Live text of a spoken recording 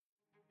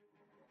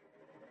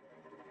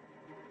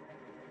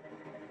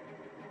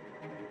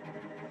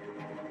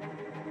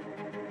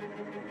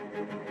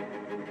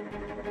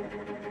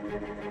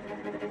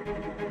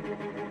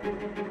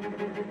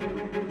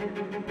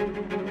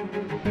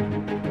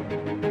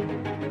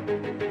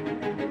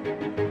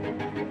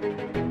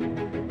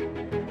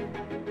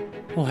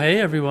Well, hey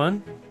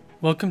everyone.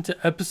 Welcome to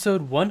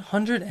episode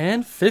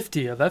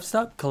 150 of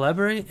F-Stop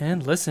Collaborate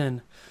and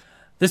Listen.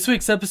 This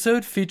week's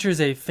episode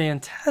features a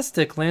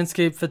fantastic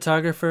landscape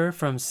photographer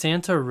from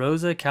Santa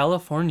Rosa,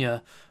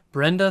 California,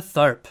 Brenda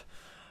Tharp.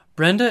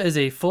 Brenda is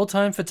a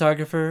full-time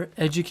photographer,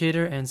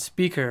 educator, and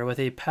speaker with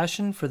a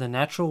passion for the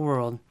natural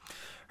world.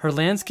 Her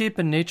landscape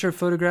and nature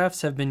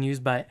photographs have been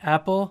used by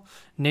Apple,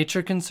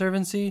 Nature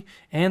Conservancy,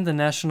 and the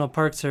National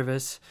Park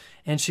Service,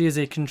 and she is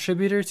a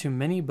contributor to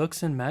many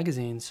books and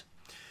magazines.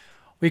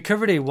 We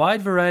covered a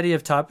wide variety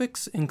of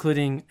topics,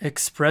 including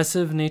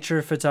expressive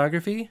nature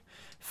photography,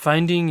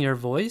 finding your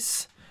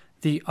voice,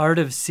 the art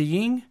of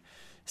seeing,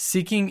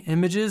 seeking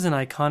images in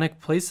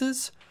iconic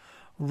places,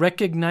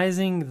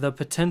 recognizing the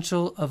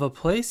potential of a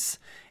place,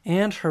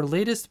 and her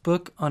latest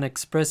book on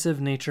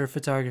expressive nature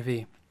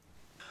photography.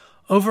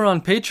 Over on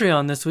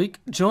Patreon this week,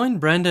 join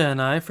Brenda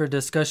and I for a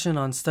discussion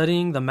on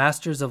studying the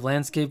Masters of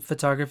Landscape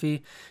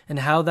Photography and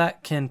how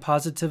that can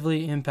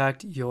positively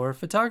impact your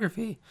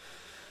photography.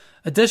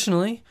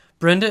 Additionally,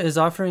 Brenda is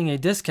offering a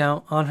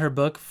discount on her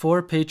book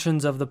for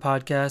patrons of the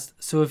podcast,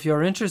 so if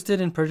you're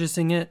interested in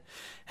purchasing it,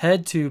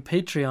 head to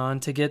Patreon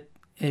to get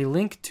a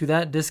link to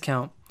that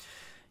discount.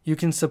 You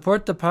can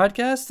support the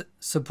podcast,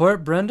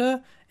 support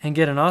Brenda, and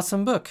get an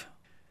awesome book.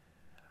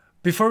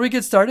 Before we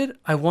get started,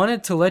 I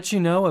wanted to let you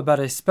know about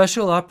a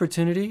special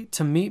opportunity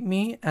to meet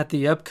me at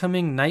the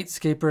upcoming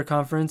Nightscaper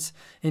Conference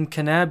in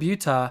Kanab,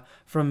 Utah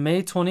from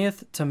May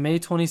 20th to May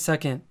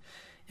 22nd.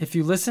 If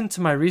you listened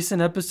to my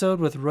recent episode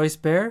with Royce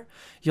Baer,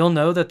 you'll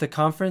know that the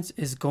conference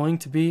is going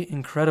to be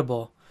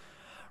incredible.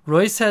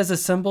 Royce has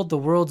assembled the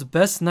world's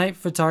best night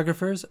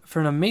photographers for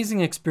an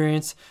amazing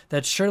experience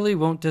that surely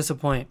won't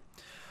disappoint.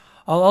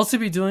 I'll also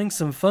be doing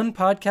some fun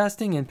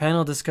podcasting and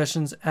panel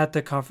discussions at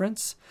the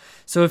conference.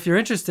 So if you're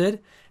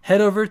interested,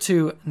 head over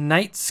to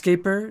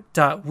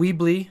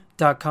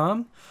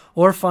nightscaper.weebly.com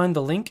or find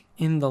the link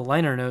in the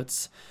liner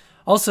notes.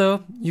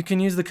 Also, you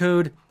can use the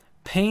code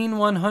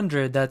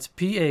PAYNE100, that's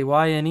PAYNE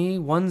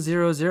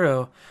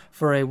 100,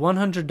 for a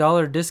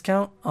 $100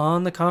 discount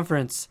on the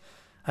conference.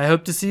 I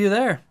hope to see you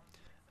there.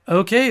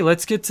 Okay,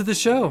 let's get to the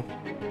show.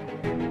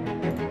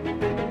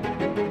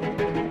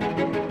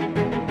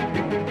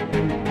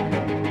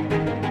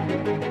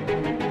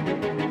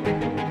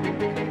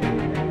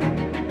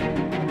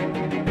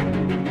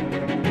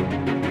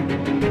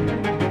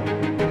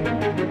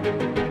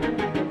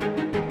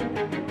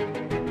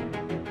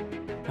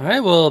 All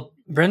right, well,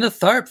 Brenda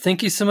Tharp,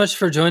 thank you so much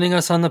for joining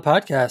us on the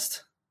podcast.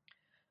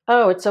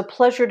 Oh, it's a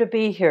pleasure to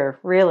be here,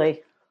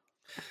 really.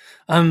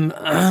 I'm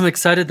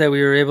excited that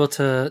we were able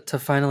to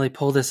finally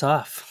pull this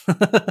off.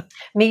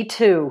 Me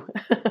too.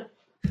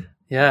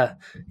 Yeah.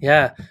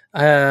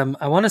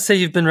 I want to say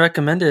you've been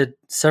recommended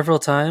several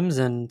times,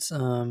 and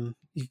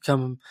you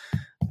come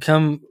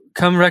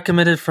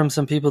recommended from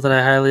some people that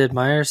I highly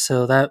admire.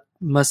 So that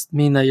must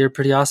mean that you're a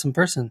pretty awesome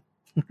person.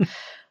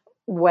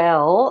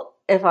 Well,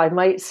 if I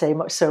might say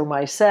so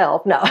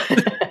myself, no.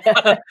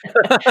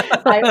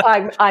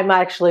 I'm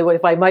actually,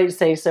 if I might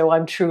say so,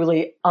 I'm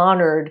truly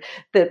honored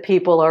that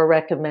people are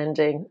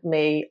recommending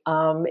me.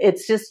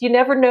 It's just, you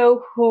never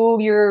know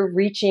who you're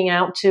reaching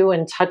out to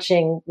and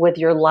touching with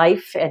your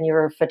life and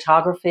your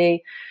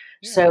photography.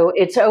 Yeah. So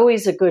it's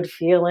always a good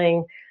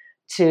feeling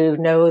to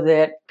know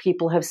that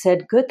people have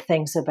said good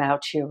things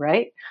about you,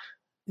 right?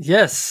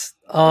 Yes.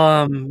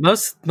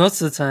 Most of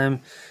the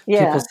time,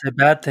 people say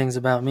bad things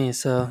about me.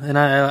 So, and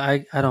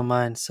I don't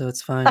mind. So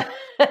it's fine.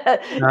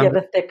 You have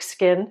a thick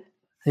skin.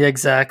 Yeah,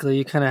 exactly.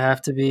 You kind of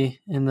have to be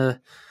in the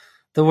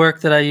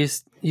work that I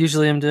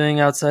usually am doing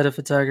outside of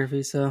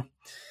photography. So,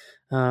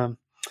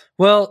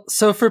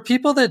 so for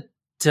people that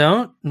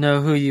don't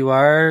know who you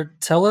are,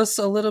 tell us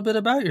a little bit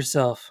about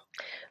yourself.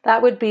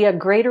 That would be a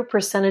greater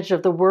percentage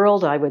of the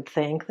world, I would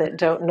think, that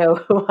don't know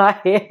who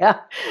I am.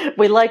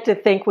 We like to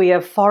think we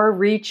have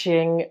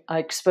far-reaching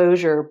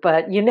exposure,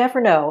 but you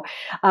never know.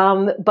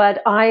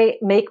 But I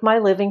make my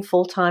living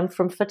full-time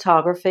from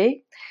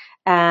photography,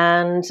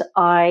 and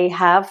I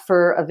have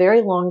for a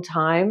very long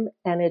time,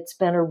 and it's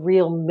been a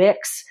real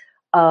mix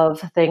of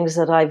things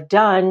that I've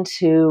done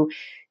to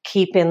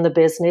keep in the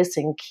business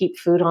and keep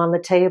food on the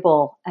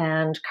table.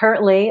 And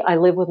currently, I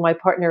live with my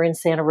partner in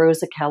Santa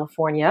Rosa,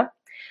 California.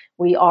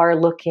 We are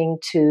looking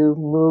to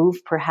move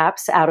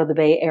perhaps out of the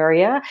Bay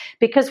Area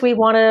because we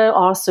want to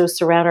also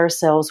surround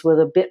ourselves with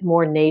a bit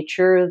more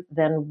nature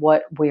than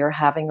what we're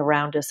having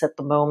around us at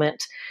the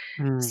moment.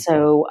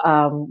 So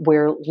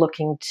we're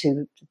looking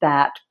to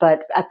that.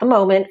 But at the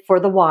moment,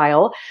 for the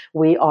while,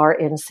 we are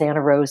in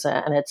Santa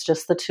Rosa, and it's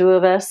just the two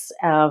of us.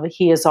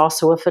 He is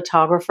also a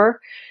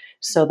photographer.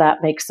 So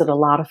that makes it a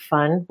lot of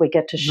fun. We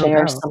get to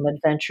share some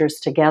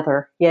adventures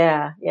together.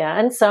 Yeah.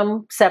 And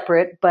some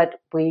separate, but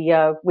we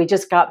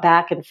just got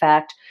back. In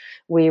fact,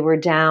 we were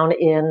down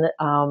in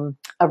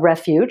a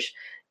refuge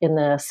in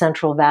the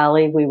Central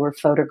Valley. We were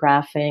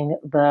photographing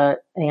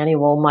the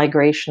annual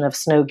migration of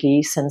snow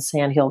geese and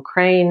sandhill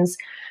cranes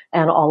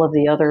and all of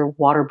the other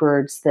water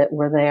birds that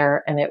were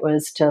there. And it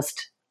was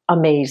just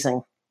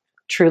amazing,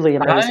 truly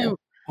amazing.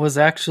 I was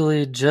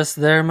actually just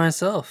there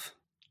myself.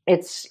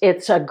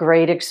 It's a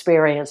great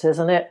experience,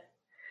 isn't it?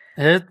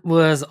 It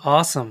was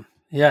awesome.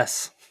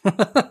 Yes.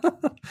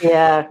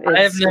 Yeah, I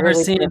have it's never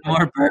really seen terrific.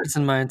 more birds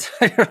in my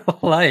entire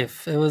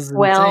life. It was insane.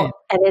 Well,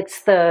 and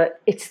it's the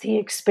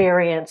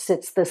experience,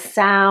 it's the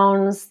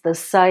sounds, the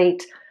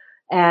sight,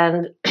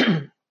 and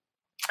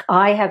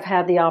I have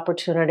had the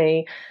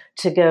opportunity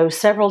to go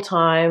several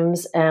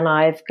times, and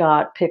I've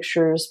got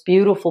pictures,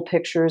 beautiful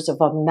pictures of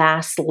a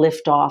mass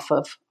liftoff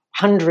of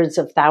hundreds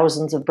of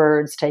thousands of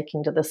birds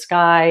taking to the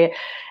sky.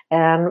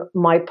 And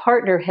my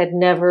partner had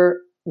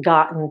never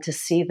gotten to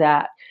see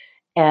that.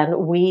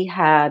 And we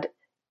had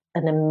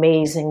an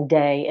amazing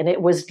day. And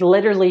it was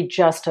literally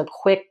just a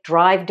quick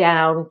drive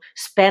down,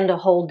 spend a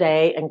whole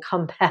day, and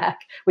come back.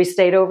 We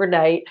stayed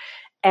overnight.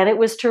 And it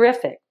was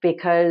terrific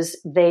because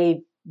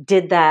they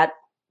did that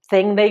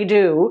thing they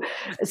do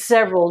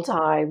several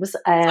times. It's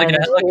like a And it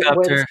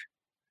was, helicopter.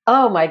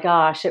 oh my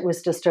gosh, it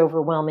was just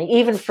overwhelming,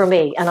 even for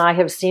me. And I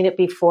have seen it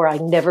before. I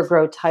never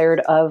grow tired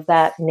of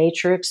that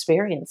nature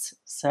experience.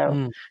 So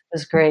Mm, it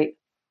was great.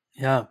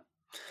 yeah.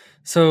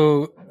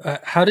 So,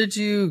 how did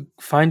you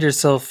find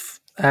yourself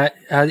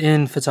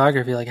in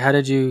photography? Like, how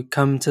did you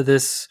come to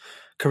this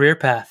career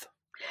path?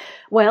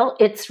 Well,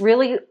 it's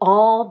really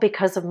all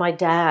because of my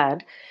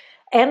dad.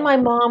 And my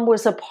mom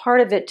was a part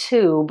of it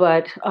too.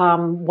 But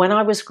when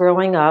I was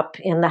growing up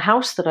in the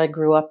house that I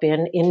grew up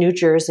in New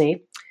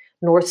Jersey,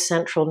 north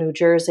central New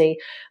Jersey,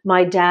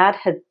 my dad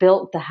had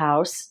built the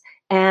house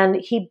and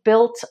he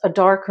built a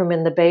darkroom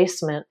in the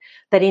basement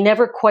that he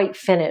never quite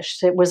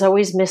finished. It was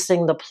always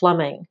missing the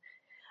plumbing.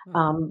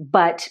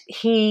 But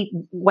he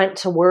went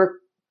to work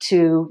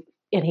to,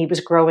 and he was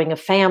growing a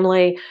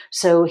family,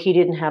 so he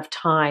didn't have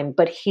time.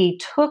 But he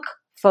took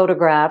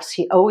photographs.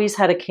 He always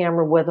had a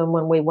camera with him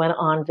when we went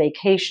on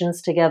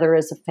vacations together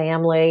as a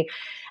family.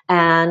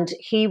 And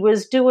he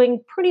was doing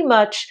pretty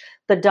much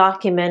the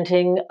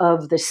documenting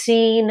of the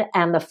scene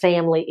and the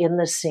family in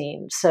the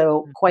scene.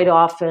 So quite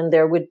often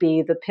there would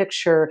be the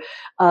picture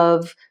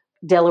of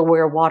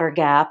Delaware Water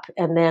Gap,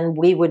 and then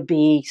we would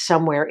be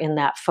somewhere in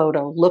that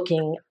photo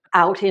looking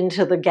out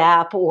into the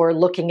gap or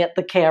looking at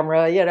the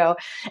camera,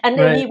 and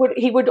then Right.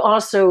 he would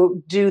also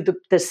do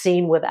the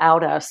scene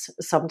without us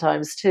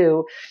sometimes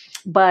too.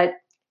 But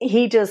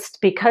he just,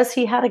 because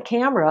he had a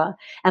camera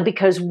and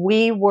because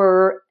we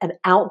were an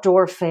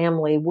outdoor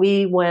family,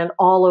 we went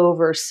all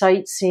over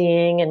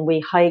sightseeing and we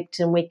hiked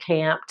and we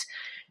camped.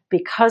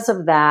 Because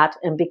of that,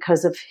 and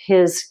because of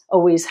his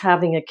always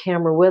having a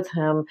camera with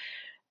him,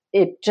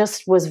 it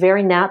just was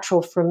very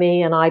natural for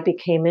me and I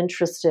became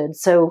interested.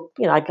 So,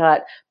 I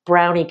got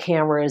Brownie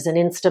cameras and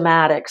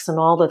Instamatics and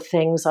all the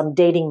things. I'm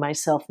dating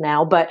myself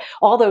now, but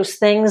all those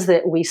things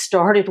that we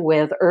started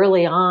with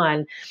early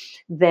on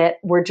that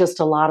were just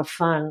a lot of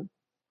fun.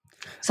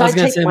 I So I was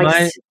gonna take say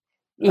my,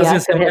 yeah,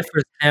 go my ahead.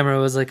 first camera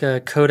was like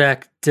a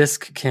Kodak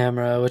disc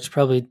camera, which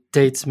probably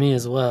dates me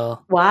as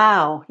well.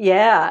 Wow.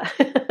 Yeah.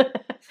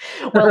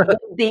 Well,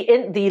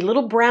 the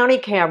little Brownie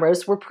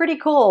cameras were pretty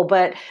cool,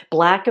 but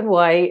black and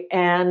white.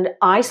 And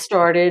I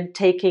started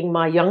taking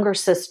my younger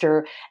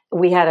sister.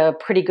 We had a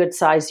pretty good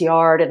sized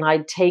yard, and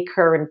I'd take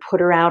her and put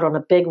her out on a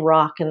big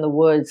rock in the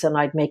woods, and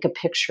I'd make a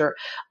picture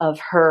of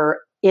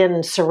her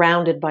in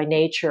surrounded by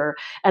nature.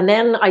 And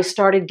then I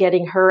started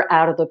getting her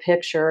out of the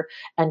picture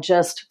and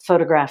just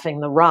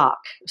photographing the rock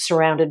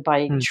surrounded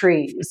by Mm,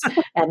 trees.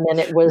 And then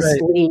it was right.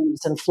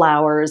 leaves and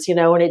flowers, and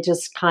it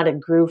just kind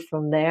of grew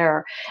from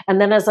there. And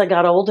then as I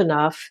got old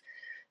enough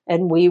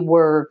and we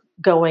were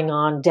going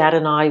on, Dad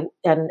and I,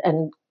 and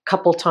a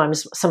couple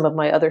times some of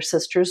my other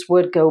sisters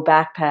would go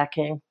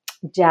backpacking.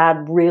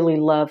 Dad really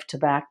loved to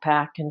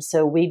backpack. And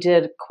so we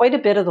did quite a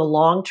bit of the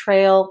Long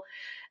Trail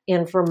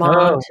in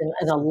Vermont Oh,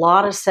 and a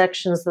lot of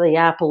sections of the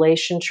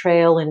Appalachian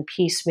Trail and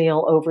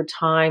piecemeal over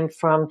time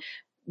from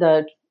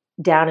the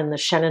down in the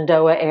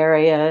Shenandoah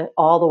area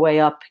all the way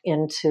up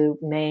into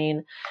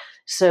Maine.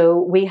 So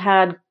we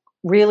had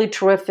really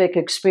terrific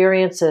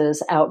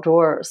experiences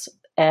outdoors.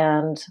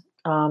 And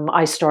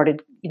I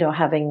started,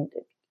 having,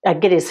 I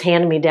get his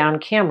hand me down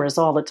cameras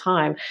all the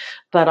time,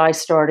 but I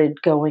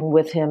started going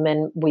with him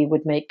and we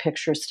would make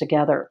pictures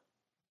together.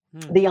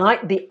 hmm.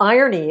 The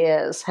irony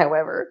is,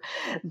 however,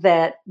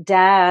 that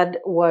Dad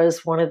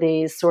was one of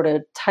these sort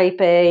of type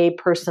A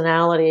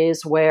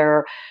personalities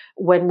where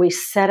when we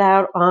set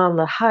out on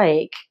the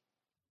hike,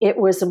 it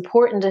was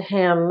important to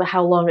him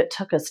how long it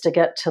took us to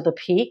get to the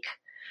peak.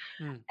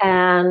 Hmm.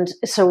 And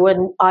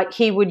so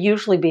he would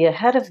usually be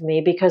ahead of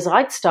me because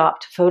I'd stop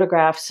to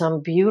photograph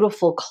some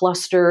beautiful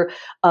cluster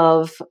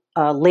of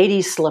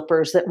lady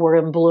slippers that were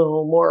in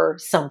bloom or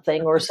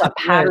something, or a Right.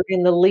 pattern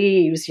in the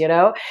leaves,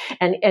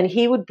 and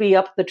he would be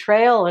up the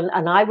trail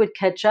and I would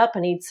catch up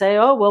and he'd say,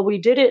 oh, well, we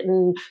did it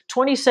in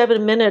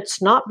 27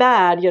 minutes. Not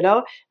bad.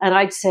 And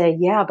I'd say,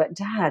 yeah, but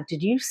Dad,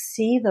 did you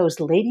see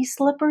those lady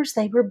slippers?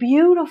 They were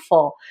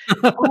beautiful.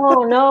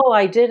 Oh, no,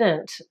 I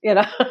didn't.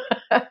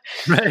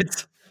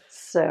 Right.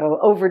 So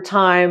over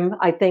time,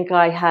 I think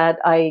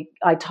I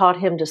taught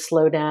him to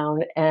slow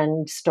down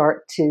and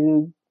start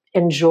to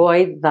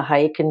enjoy the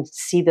hike and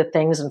see the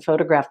things and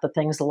photograph the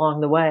things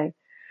along the way.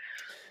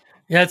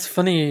 Yeah, it's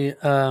funny.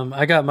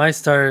 I got my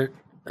start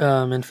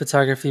in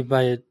photography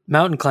by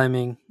mountain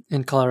climbing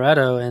in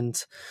Colorado.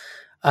 And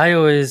I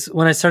always,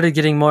 when I started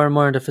getting more and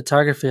more into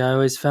photography, I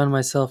always found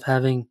myself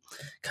having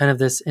kind of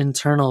this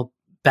internal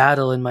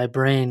battle in my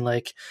brain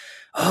like,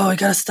 oh, I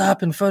got to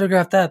stop and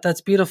photograph that. That's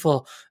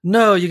beautiful.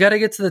 No, you got to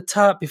get to the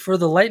top before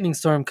the lightning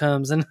storm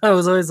comes. And I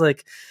was always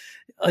like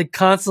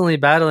constantly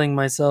battling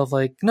myself,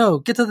 like, no,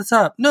 get to the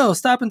top. No,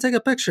 stop and take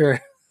a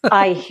picture.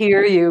 I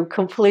hear you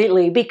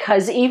completely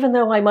because even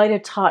though I might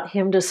have taught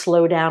him to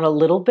slow down a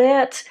little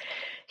bit,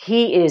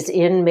 he is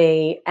in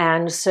me.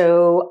 And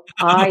so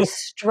I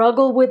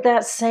struggle with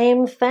that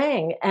same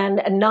thing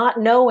and not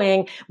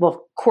knowing, well, of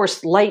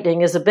course,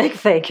 lightning is a big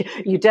thing.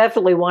 You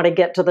definitely want to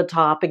get to the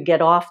top and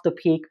get off the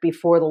peak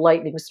before the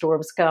lightning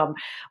storms come.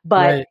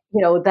 But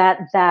Right.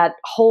 that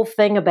whole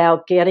thing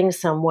about getting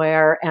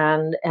somewhere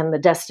and the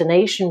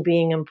destination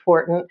being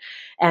important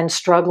and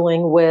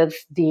struggling with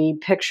the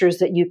pictures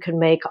that you can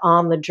make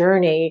on the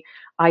journey,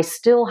 I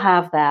still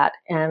have that,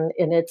 and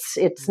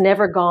it's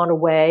never gone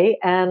away.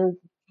 And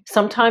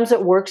sometimes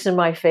it works in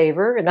my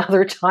favor, and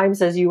other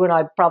times, as you and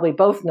I probably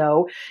both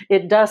know,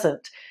 it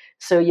doesn't.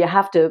 So you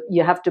have to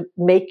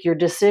make your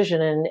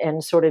decision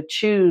and sort of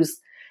choose.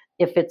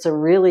 If it's a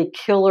really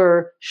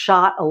killer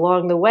shot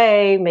along the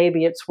way,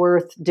 maybe it's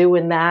worth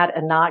doing that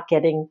and not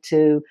getting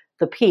to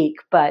the peak.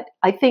 But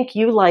I think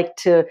you like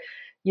to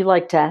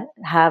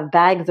have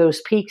bag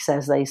those peaks,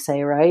 as they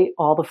say, right?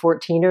 All the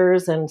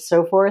 14ers and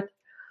so forth.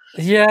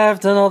 Yeah, I've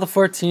done all the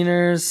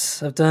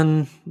 14ers.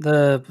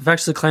 I've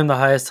actually climbed the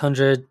highest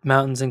 100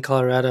 mountains in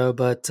Colorado,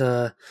 but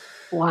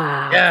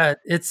Wow. yeah,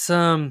 it's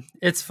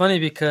funny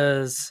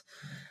because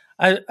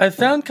I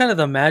found kind of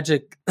the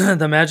magic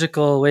the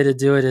magical way to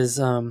do it is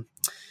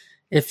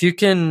if you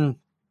can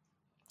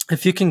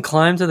if you can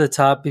climb to the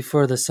top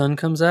before the sun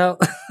comes out,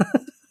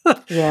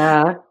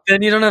 Yeah.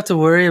 then you don't have to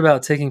worry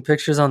about taking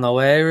pictures on the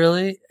way,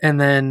 really.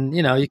 And then,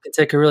 you can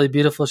take a really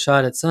beautiful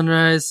shot at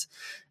sunrise,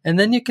 and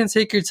then you can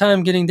take your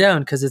time getting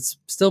down because it's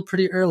still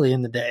pretty early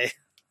in the day.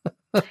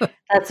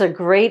 That's a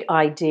great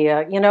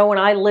idea. When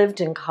I lived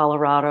in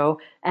Colorado,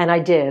 and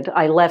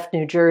I left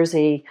New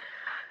Jersey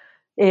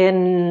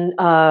in,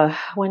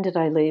 when did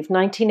I leave?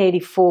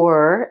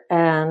 1984,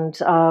 and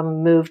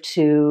moved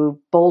to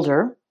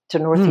Boulder, to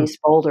Hmm. Northeast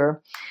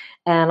Boulder.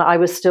 And I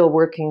was still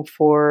working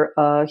for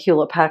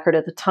Hewlett Packard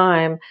at the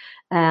time.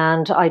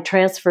 And I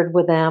transferred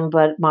with them,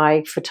 but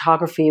my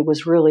photography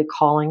was really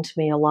calling to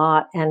me a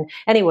lot. And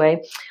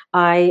anyway,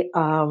 I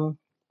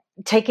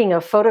taking a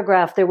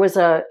photograph. There was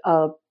a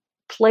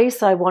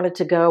place I wanted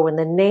to go, and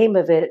the name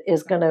of it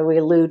is going to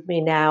elude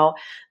me now.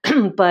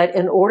 But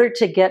in order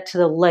to get to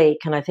the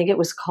lake, and I think it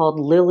was called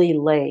Lily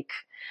Lake,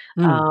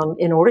 Hmm.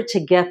 in order to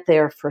get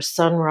there for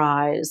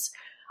sunrise,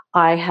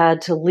 I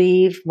had to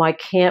leave my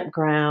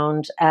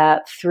campground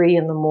at 3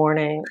 in the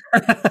morning.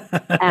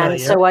 And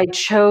Yeah. so I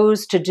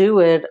chose to do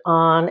it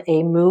on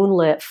a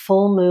moonlit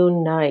full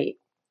moon night.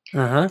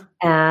 Uh-huh.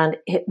 And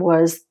it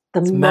was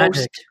the It's magic.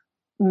 most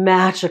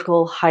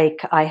magical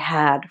hike I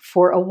had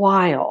for a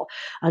while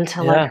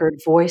until I Yeah. heard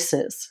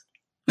voices.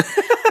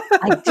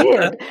 I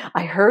did.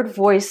 I heard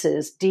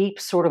voices, deep,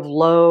 sort of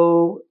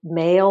low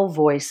male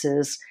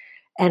voices,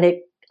 and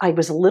I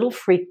was a little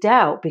freaked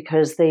out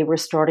because they were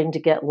starting to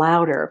get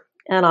louder.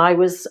 And I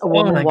was a Oh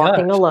woman my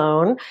walking gosh.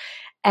 alone,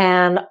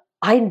 and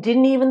I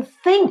didn't even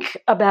think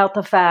about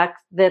the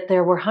fact that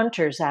there were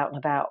hunters out and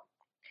about.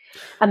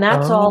 And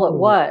that's all it Oh.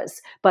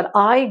 was. But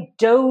I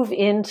dove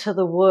into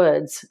the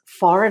woods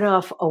far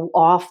enough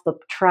off the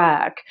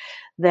track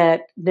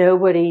that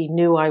nobody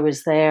knew I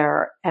was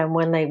there. And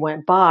when they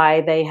went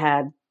by, they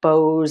had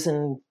bows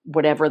and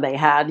whatever they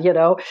had.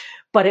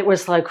 But it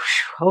was like,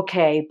 whew,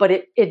 okay. But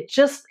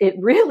it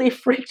really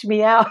freaked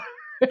me out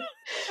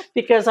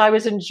because I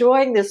was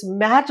enjoying this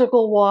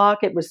magical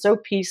walk. It was so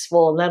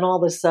peaceful. And then all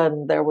of a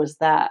sudden there was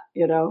that.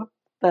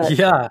 But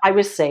Yeah. I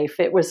was safe.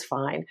 It was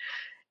fine.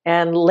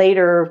 And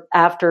later,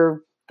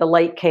 after the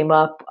light came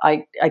up,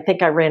 I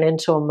think I ran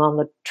into them on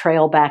the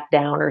trail back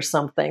down or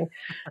something.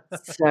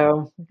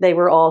 So they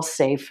were all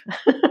safe.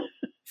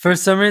 For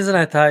some reason,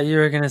 I thought you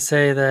were going to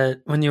say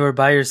that when you were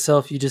by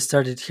yourself, you just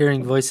started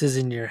hearing voices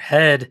in your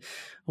head,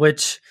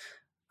 which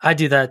I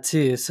do that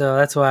too. So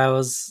that's why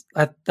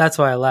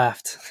I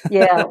laughed.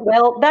 Yeah,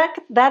 well,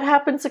 that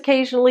happens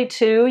occasionally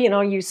too.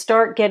 You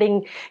start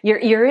getting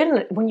you're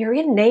in when you're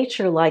in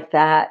nature like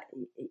that,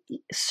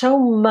 so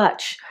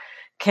much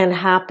can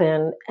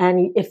happen,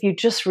 and if you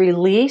just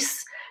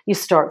release, you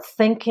start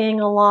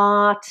thinking a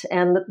lot,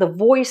 and the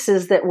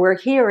voices that we're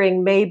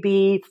hearing may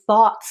be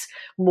thoughts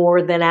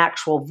more than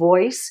actual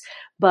voice,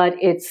 but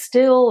it's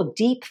still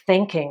deep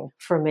thinking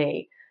for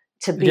me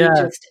to be Yeah.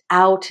 just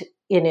out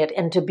in it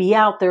and to be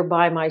out there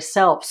by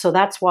myself. So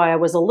that's why I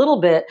was a little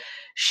bit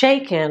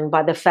shaken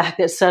by the fact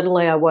that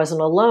suddenly I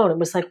wasn't alone. It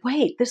was like,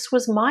 wait, this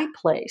was my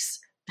place.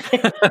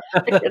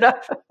 you know?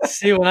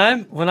 See,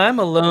 when I'm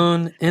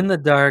alone in the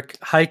dark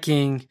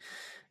hiking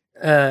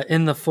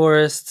in the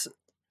forest,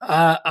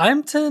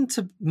 I'm tend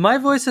to my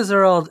voices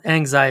are all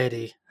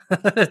anxiety.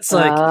 It's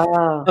like,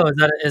 Oh, oh,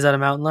 is that a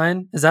mountain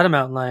lion? Is that a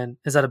mountain lion?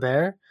 Is that a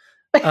bear?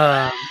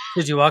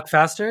 Should you walk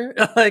faster?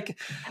 Like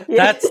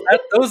yeah.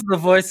 those are the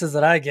voices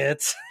that I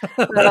get.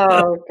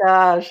 Oh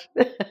gosh.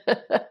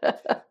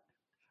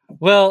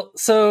 Well,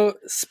 so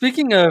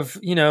speaking of,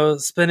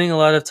 spending a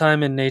lot of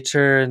time in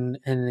nature and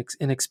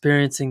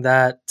experiencing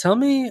that, tell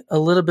me a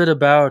little bit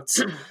about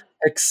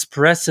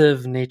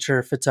expressive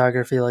nature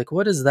photography. Like,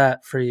 what is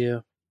that for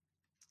you?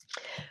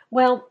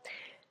 Well,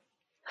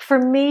 for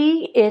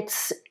me,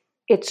 it's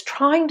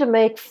trying to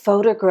make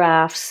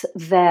photographs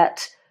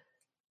that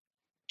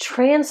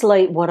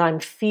translate what I'm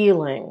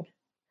feeling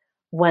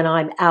when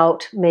I'm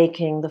out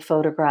making the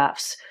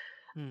photographs.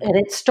 Hmm. And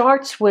it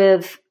starts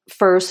with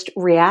first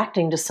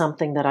reacting to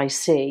something that I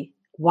see.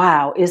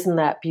 Wow, isn't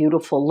that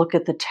beautiful? Look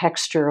at the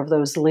texture of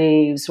those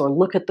leaves, or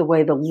look at the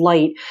way the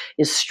light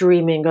is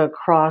streaming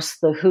across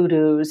the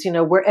hoodoos,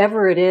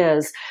 wherever it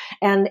is.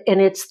 And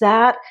it's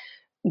that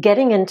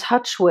getting in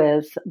touch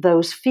with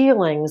those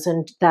feelings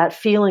and that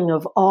feeling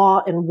of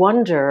awe and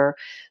wonder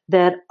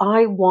that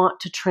I want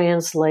to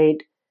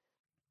translate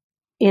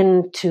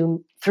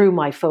into through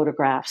my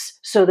photographs,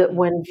 so that Hmm.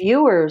 when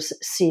viewers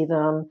see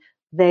them,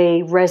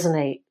 they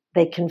resonate.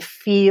 They can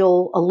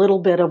feel a little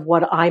bit of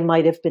what I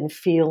might have been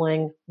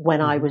feeling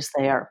when I Hmm. was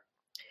there.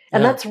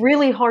 And Yeah. that's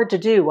really hard to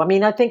do. I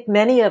mean, I think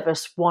many of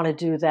us want to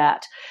do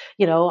that.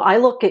 I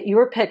look at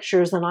your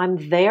pictures and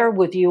I'm there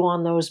with you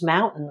on those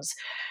mountains.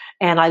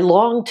 And I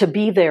long to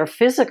be there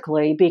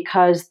physically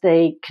because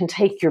they can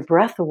take your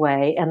breath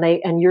away,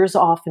 and yours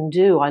often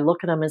do. I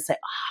look at them and say,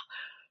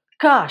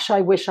 gosh, I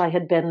wish I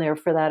had been there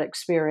for that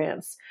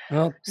experience.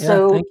 Well, yeah,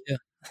 So thank you.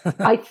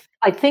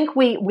 I think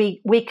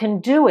we can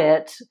do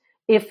it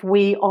if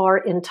we are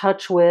in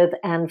touch with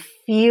and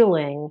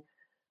feeling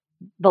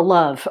the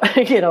love,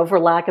 for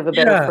lack of a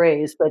better Yeah,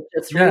 phrase, but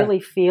just yeah. really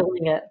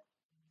feeling it.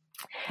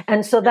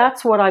 And so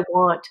that's what I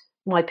want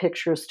my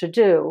pictures to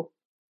do.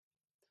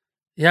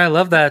 Yeah, I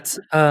love that.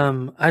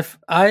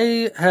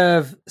 I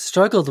have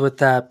struggled with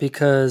that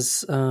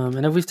because,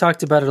 and we've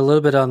talked about it a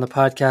little bit on the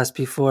podcast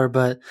before,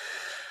 but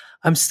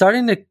I'm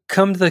starting to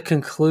come to the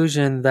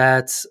conclusion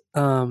that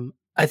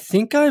I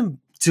think I'm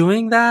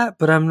doing that,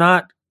 but I'm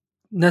not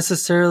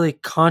necessarily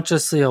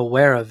consciously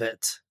aware of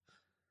it.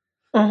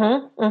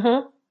 Mhm.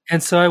 Mhm.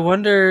 And so I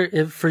wonder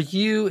if for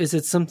you, is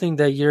it something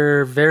that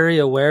you're very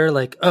aware,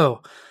 like,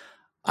 oh,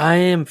 I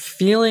am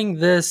feeling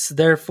this,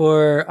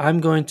 therefore I'm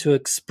going to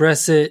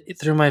express it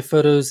through my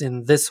photos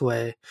in this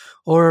way?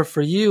 Or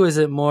for you, is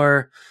it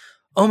more,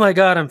 oh my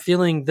God, I'm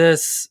feeling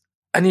this,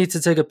 I need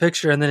to take a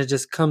picture, and then it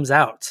just comes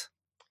out?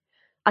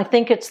 I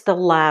think it's the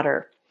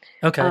latter.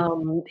 Okay.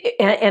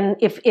 And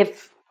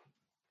if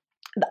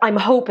I'm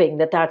hoping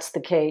that that's the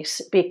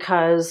case,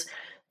 because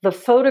the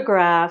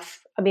photograph,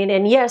 I mean,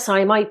 and yes,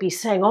 I might be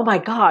saying, oh my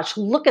gosh,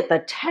 look at the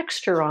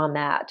texture on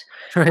that.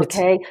 Right.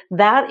 Okay.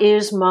 That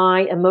is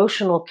my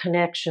emotional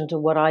connection to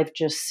what I've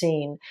just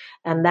seen.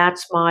 And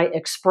that's my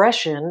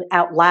expression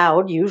out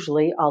loud.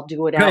 Usually I'll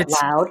do it out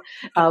Right.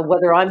 loud,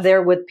 whether I'm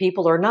there with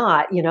people or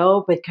not,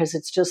 because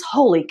it's just,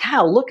 holy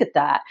cow, look at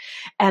that.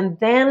 And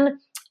then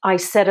I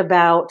set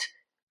about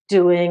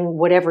doing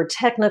whatever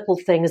technical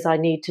things I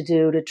need to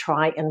do to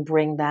try and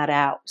bring that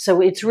out. So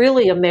it's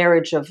really a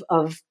marriage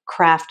of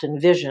craft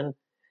and vision.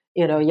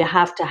 You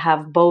have to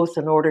have both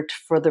in order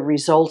for the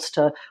results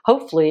to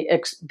hopefully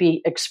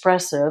be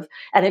expressive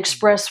and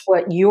express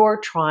what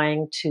you're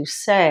trying to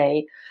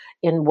say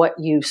in what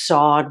you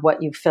saw and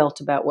what you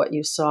felt about what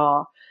you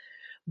saw.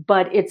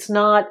 But it's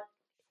not,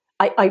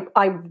 I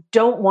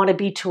don't want to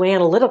be too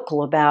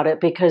analytical about it,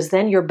 because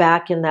then you're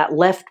back in that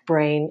left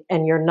brain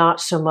and you're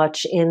not so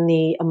much in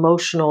the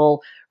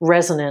emotional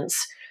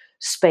resonance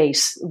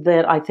space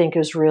that I think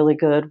is really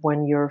good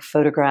when you're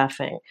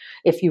photographing.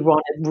 If you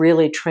want to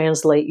really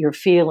translate your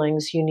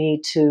feelings, you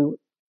need to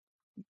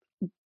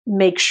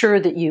make sure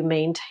that you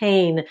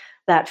maintain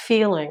that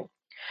feeling.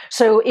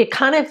 So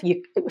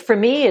for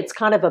me, it's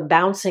kind of a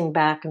bouncing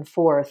back and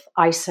forth.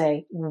 I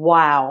say,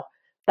 wow,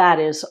 that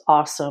is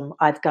awesome.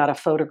 I've got to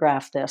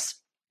photograph this.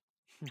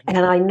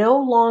 And I no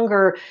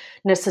longer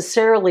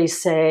necessarily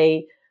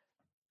say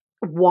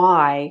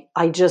why,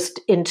 I just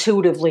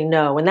intuitively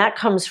know. And that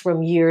comes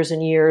from years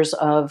and years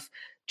of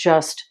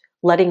just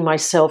letting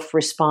myself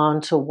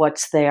respond to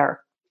what's there,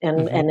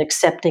 Mhm. and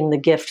accepting the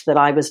gift that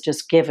I was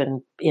just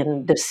given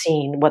in the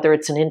scene, whether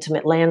it's an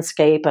intimate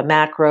landscape, a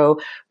macro,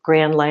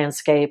 grand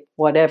landscape,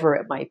 whatever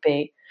it might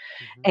be.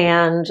 Mhm.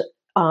 And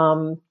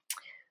um,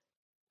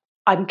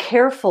 I'm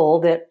careful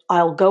that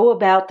I'll go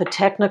about the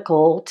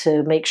technical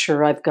to make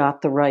sure I've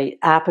got the right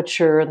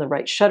aperture and the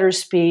right shutter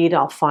speed.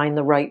 I'll find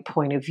the right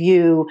point of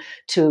view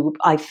to,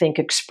 I think,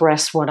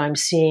 express what I'm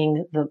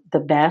seeing the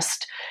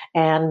best,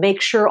 and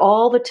make sure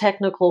all the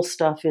technical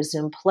stuff is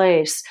in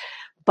place.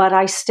 But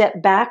I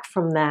step back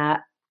from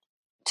that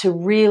to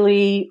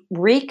really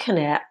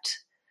reconnect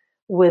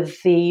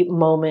with the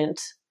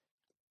moment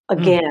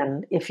Mm.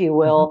 again, if you Mhm.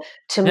 will,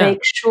 to Yeah. make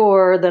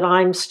sure that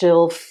I'm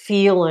still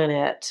feeling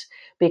it.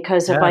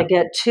 Because if Yeah. I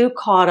get too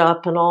caught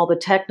up in all the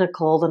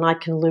technical, then I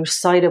can lose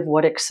sight of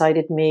what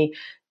excited me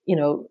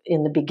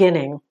in the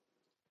beginning.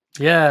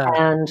 Yeah.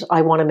 And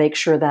I want to make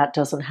sure that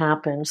doesn't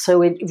happen.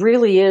 So it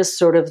really is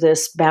sort of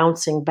this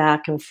bouncing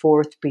back and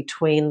forth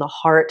between the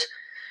heart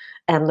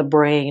and the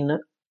brain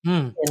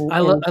in I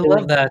love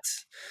doing. that.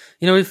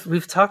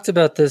 We've talked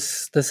about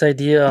this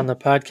idea on the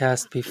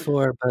podcast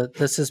before, but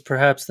this is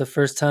perhaps the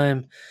first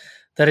time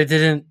that I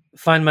didn't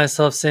find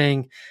myself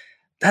saying,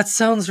 that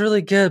sounds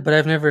really good, but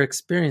I've never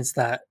experienced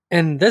that.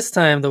 And this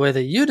time, the way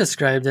that you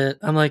described it,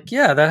 I'm like,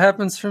 yeah, that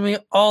happens for me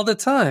all the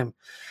time.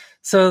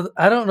 So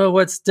I don't know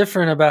what's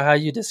different about how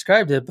you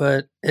described it,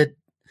 but it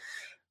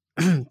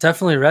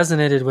definitely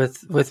resonated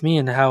with me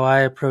and how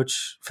I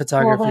approach Well,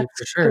 photography that's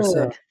for sure. So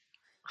good.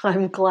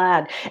 I'm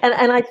glad.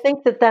 And I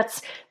think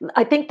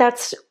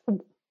that's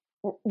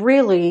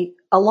really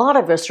a lot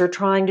of us are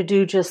trying to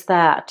do just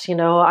that.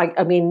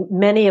 I mean,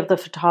 many of the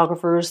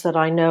photographers that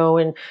I know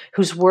and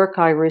whose work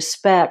I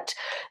respect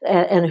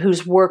and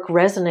whose work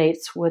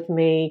resonates with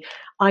me,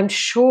 I'm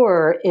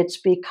sure it's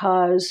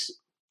because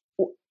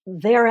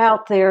they're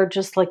out there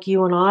just like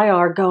you and I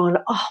are going,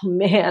 oh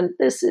man,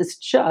 this is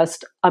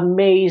just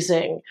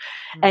amazing.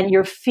 And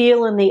you're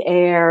feeling the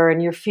air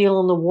and you're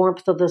feeling the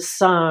warmth of the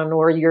sun,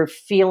 or you're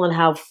feeling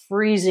how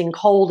freezing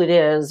cold it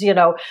is,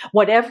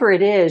 whatever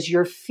it is,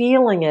 you're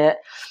feeling it.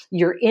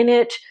 You're in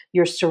it.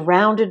 You're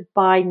surrounded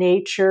by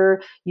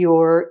nature.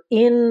 You're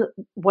in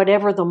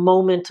whatever the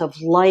moment of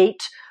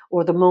light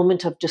or the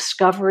moment of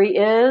discovery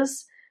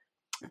is.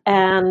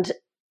 And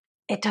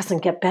it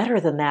doesn't get better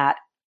than that.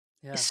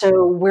 yeah.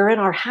 So we're in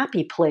our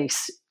happy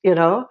place. And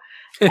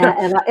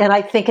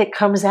I think it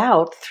comes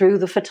out through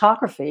the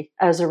photography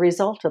as a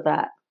result of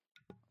that.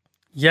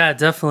 Yeah,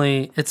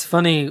 definitely. It's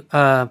funny.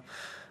 I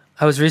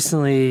was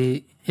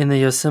recently in the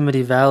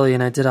Yosemite Valley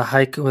and I did a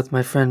hike with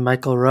my friend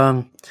Michael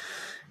Rung,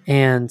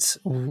 and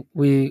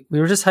we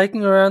were just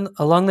hiking around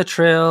along the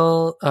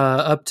trail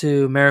up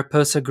to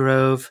Mariposa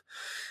Grove,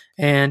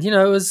 and it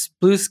was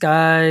blue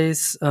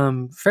skies,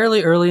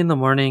 fairly early in the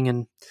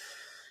morning,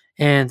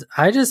 and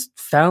I just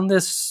found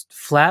this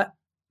flat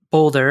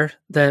boulder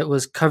that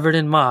was covered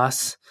in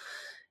moss,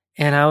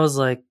 and I was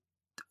like,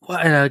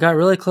 what? And I got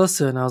really close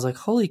to it, and I was like,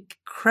 holy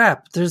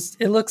crap!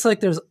 It looks like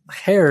there's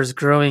hairs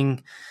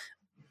growing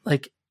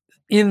like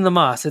in the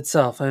moss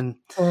itself, and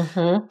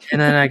Mm-hmm.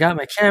 then I got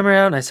my camera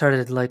out and I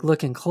started like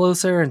looking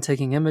closer and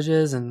taking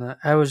images, and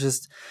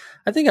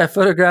I think I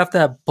photographed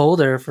that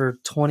boulder for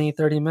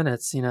 20-30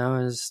 minutes. It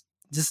was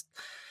just,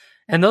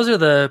 and those are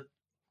the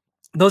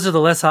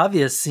less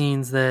obvious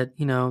scenes that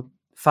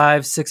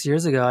 5-6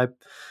 years ago I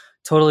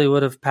totally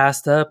would have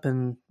passed up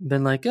and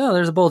been like, oh,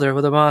 there's a boulder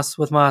with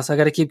moss. I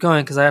got to keep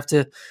going because I have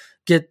to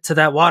get to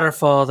that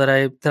waterfall that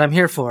I'm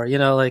here for.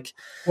 Like,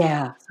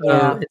 Yeah, so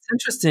yeah. it's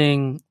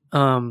interesting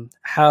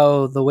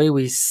how the way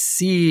we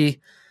see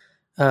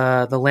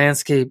the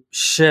landscape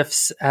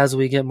shifts as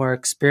we get more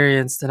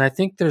experienced, and I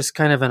think there's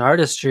kind of an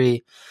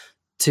artistry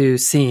to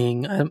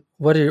seeing.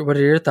 What are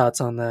your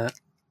thoughts on that?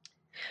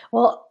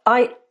 Well,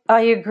 I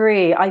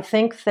agree. I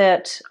think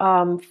that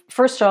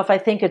first off, I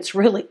think it's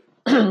really,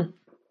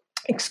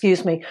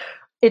 excuse me,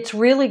 it's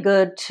really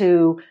good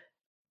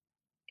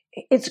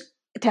it's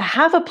to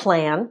have a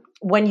plan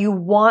when you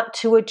want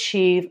to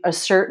achieve a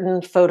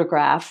certain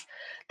photograph.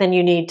 Then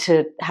you need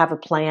to have a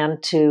plan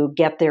to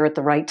get there at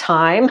the right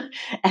time,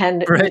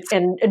 and Right.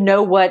 and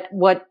know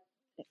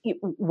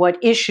what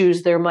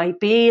issues there might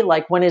be,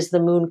 like when is the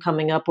moon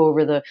coming up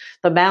over the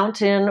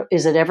mountain,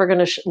 is it ever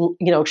going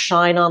to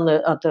shine on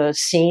the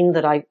scene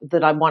that I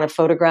want to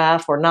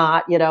photograph or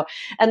not.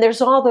 And there's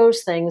all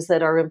those things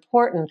that are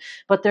important,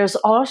 but there's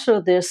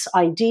also this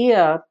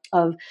idea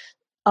of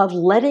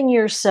letting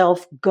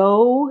yourself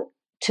go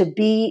to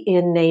be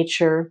in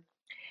nature,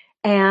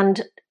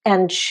 and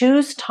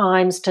choose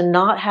times to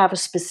not have a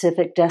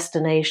specific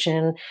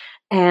destination,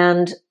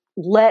 and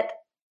let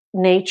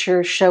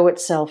nature show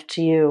itself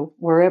to you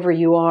wherever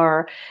you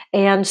are,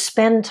 and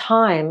spend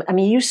time. I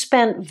mean, you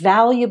spent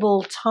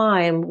valuable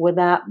time with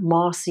that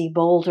mossy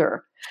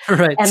boulder.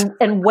 Right.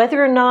 And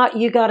whether or not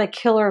you got a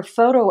killer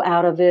photo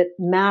out of it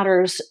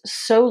matters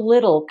so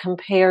little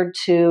compared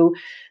to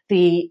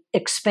the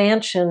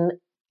expansion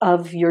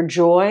of your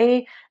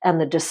joy and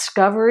the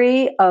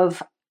discovery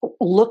of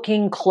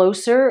looking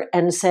closer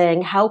and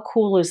saying, how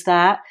cool is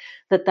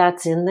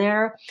that's in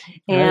there.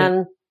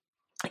 Right.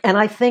 And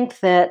I think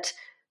that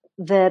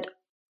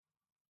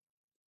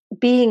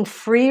being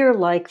freer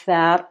like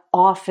that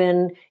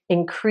often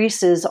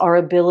increases our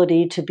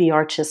ability to be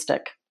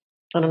artistic.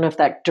 I don't know if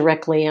that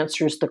directly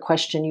answers the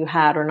question you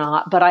had or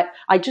not, but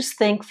I just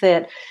think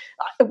that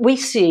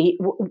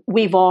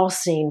we've all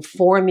seen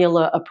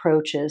formula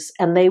approaches,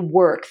 and they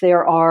work.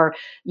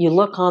 You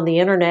look on the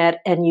internet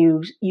and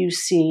you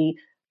see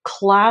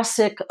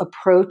classic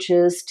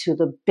approaches to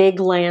the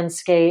big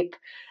landscape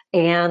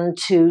and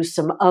to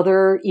some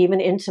other even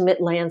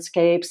intimate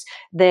landscapes.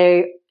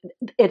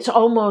 It's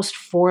almost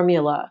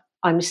formula.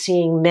 I'm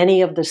seeing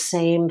many of the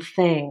same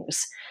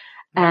things,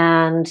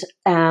 and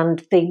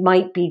they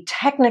might be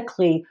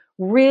technically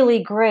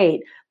really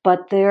great,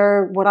 but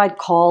they're what I'd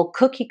call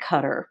cookie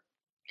cutter.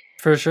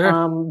 For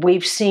sure.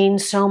 We've seen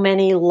so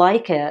many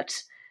like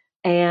it.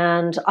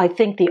 And I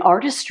think the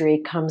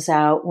artistry comes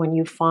out when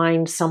you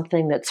find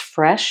something that's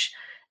fresh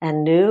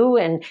and new.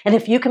 And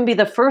if you can be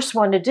the first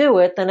one to do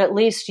it, then at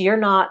least you're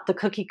not the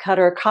cookie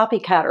cutter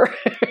copycatter.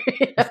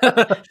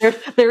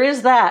 there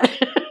is that.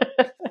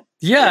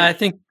 Yeah, I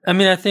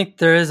think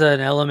there is an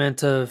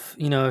element of,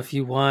 if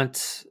you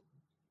want,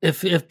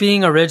 if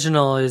being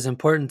original is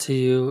important to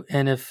you,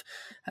 and if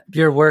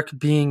your work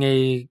being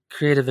a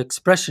creative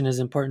expression is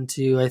important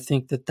to you, I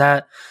think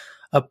that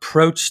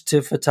approach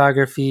to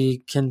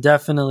photography can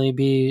definitely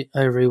be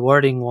a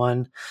rewarding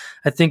one.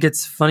 I think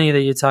it's funny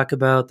that you talk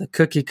about the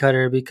cookie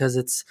cutter, because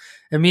it's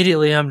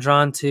immediately I'm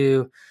drawn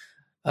to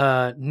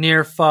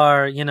near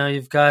far.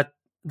 You've got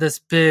this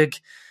big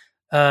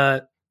flower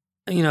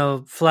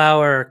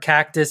or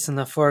cactus in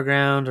the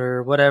foreground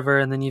or whatever,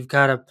 and then you've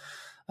got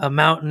a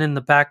mountain in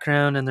the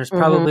background, and there's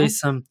probably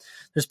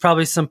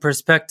some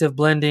perspective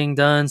blending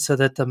done so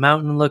that the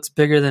mountain looks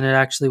bigger than it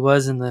actually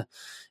was in the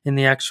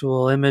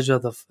actual image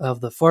of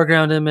the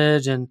foreground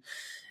image. And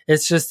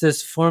it's just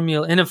this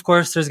formula. And of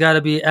course there's got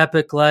to be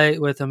epic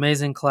light with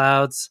amazing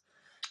clouds.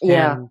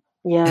 Yeah.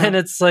 And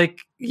it's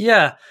like,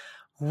 yeah,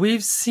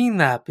 we've seen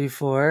that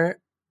before.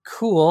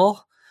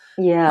 Cool.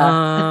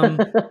 Yeah.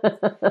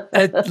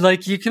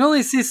 Like you can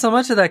only see so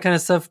much of that kind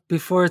of stuff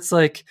before it's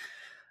like,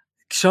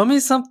 show me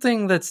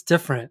something that's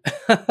different.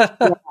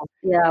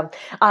 Yeah.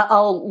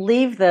 I'll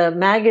leave the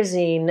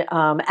magazine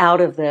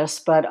out of this,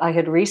 but I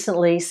had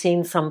recently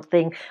seen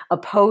a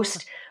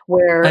post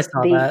where I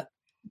saw that.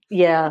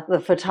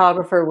 the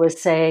photographer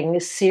was saying,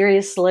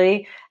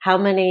 seriously, how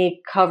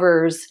many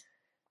covers,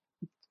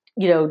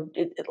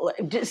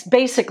 just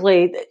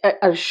basically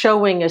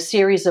showing a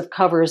series of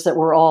covers that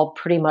were all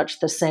pretty much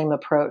the same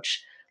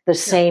approach, the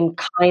same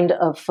kind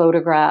of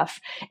photograph.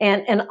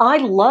 And I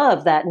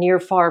love that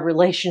near-far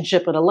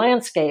relationship in a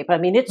landscape. I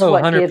mean, it's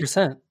what 100%. gives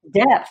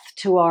depth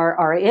to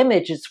our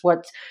image. It's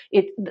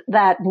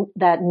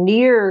that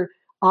near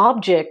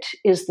object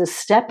is the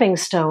stepping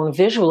stone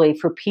visually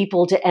for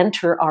people to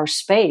enter our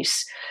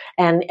space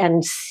and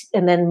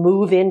then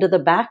move into the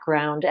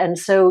background. And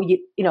so,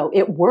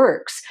 it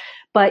works.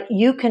 But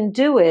you can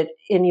do it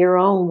in your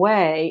own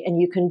way,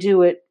 and you can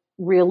do it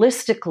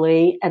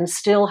realistically and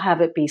still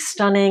have it be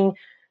stunning,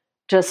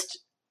 just,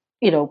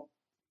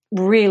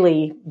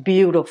 really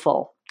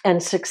beautiful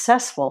and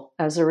successful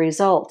as a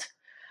result.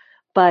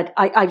 But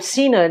I've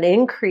seen an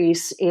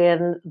increase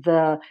in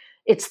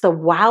it's the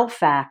wow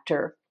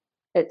factor.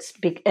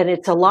 And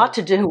it's a lot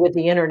to do with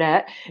the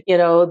internet,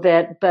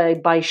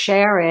 that by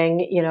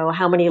sharing,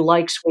 how many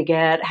likes we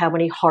get, how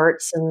many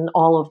hearts and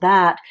all of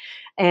that.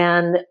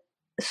 And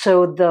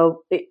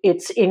so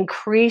it's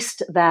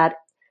increased that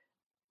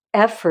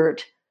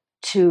effort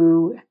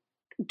to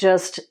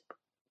just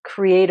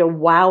create a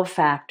wow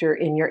factor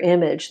in your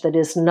image that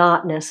is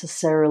not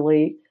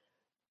necessarily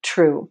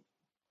true.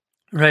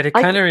 Right. It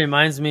kind of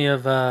reminds me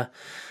of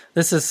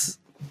this is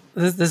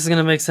going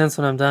to make sense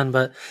when I'm done,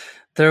 but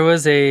there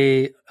was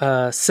a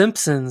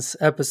Simpsons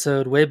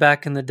episode way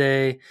back in the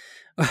day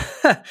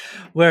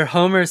where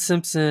Homer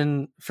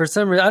Simpson, for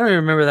some reason, I don't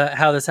even remember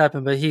how this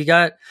happened, but he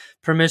got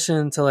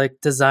permission to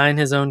like design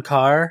his own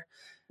car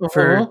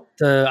for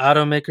the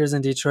automakers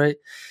in Detroit.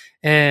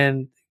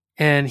 And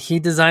he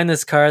designed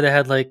this car that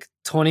had like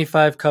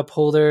 25 cup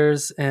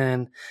holders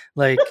and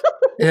like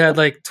it had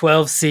like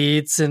 12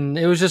 seats, and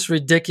it was just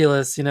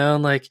ridiculous,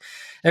 and like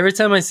every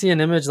time I see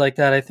an image like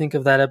that, I think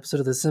of that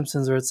episode of The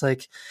Simpsons where it's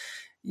like,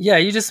 yeah,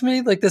 you just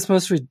made like this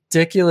most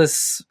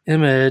ridiculous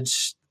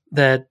image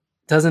that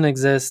doesn't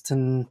exist,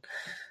 and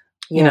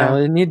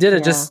and you did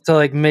it just to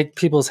like make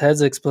people's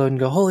heads explode and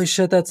go, holy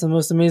shit, that's the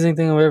most amazing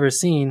thing I've ever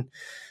seen.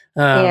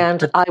 I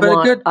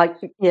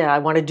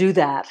want to do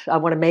that. I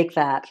want to make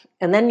that.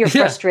 And then you're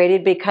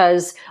frustrated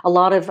because a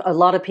lot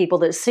of people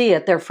that see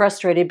it, they're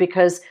frustrated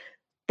because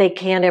they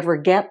can't ever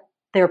get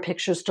their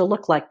pictures to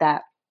look like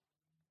that.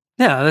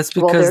 Yeah, that's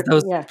because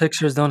those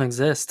pictures don't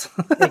exist.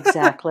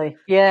 Exactly.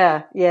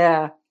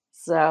 Yeah.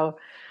 So,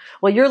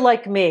 well, you're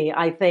like me.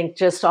 I think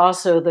just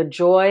also the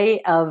joy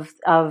of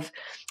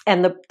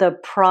and the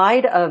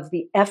pride of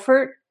the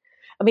effort.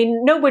 I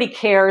mean, nobody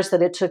cares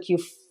that it took you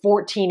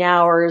 14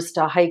 hours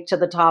to hike to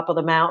the top of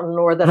the mountain,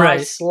 or that I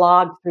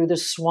slogged through the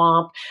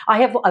swamp. I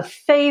have a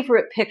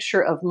favorite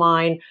picture of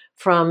mine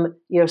from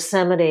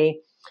Yosemite,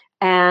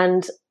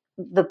 and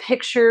the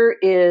picture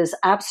is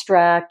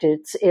abstract.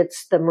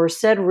 It's the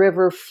Merced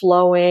River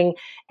flowing,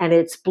 and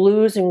it's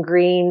blues and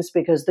greens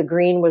because the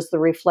green was the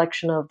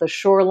reflection of the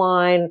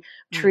shoreline,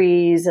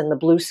 trees, and the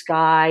blue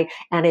sky.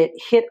 And it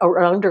hit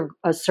under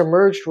a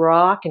submerged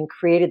rock and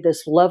created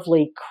this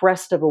lovely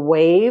crest of a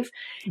wave.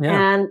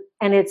 Yeah.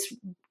 And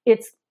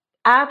it's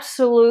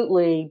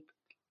absolutely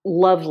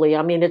lovely.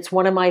 I mean, it's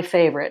one of my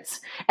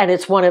favorites, and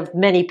it's one of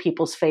many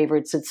people's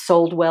favorites. It's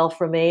sold well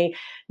for me.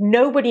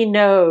 Nobody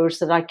knows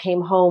that I came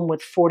home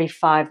with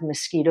 45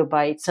 mosquito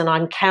bites, and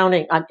I'm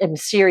counting. I'm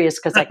serious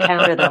because I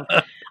counted them.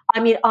 I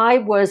mean, I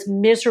was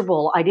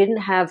miserable. I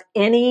didn't have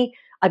any.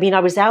 I mean,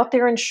 I was out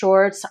there in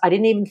shorts. I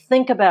didn't even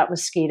think about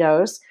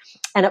mosquitoes.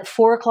 And at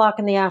 4 o'clock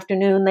in the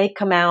afternoon, they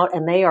come out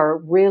and they are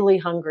really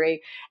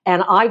hungry.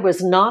 And I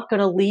was not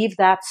going to leave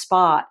that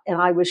spot.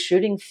 And I was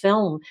shooting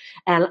film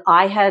and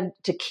I had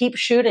to keep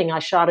shooting. I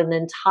shot an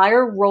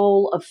entire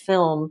roll of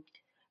film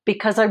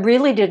because I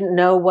really didn't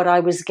know what I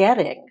was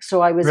getting.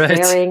 So I was Right.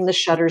 varying the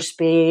shutter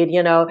speed,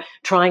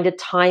 trying to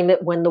time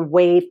it when the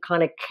wave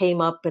kind of came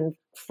up and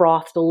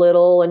frothed a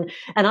little. And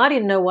I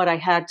didn't know what I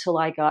had till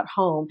I got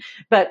home.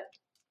 But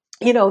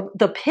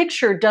the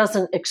picture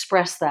doesn't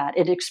express that.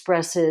 It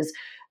expresses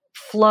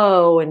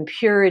flow and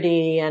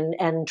purity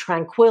and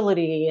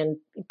tranquility and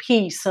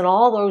peace and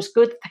all those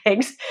good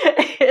things.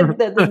 And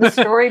the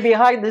story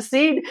behind the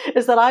scene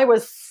is that I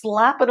was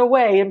slapping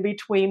away in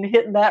between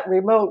hitting that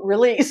remote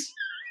release.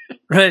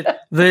 Right.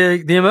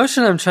 The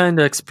emotion I'm trying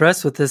to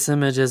express with this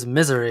image is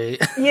misery.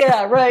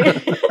 Yeah,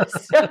 right.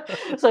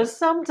 So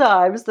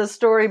sometimes the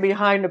story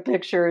behind a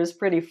picture is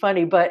pretty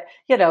funny, but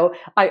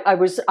I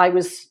was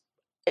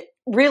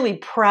really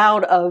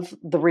proud of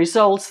the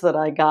results that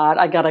I got.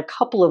 I got a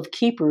couple of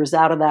keepers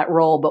out of that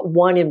role, but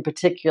one in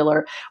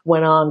particular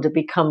went on to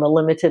become a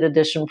limited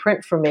edition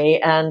print for me.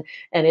 And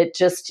it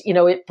just,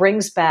 it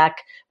brings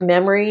back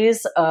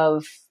memories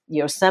of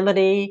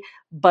Yosemite,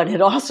 but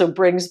it also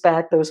brings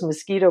back those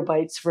mosquito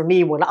bites for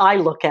me when I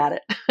look at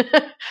it.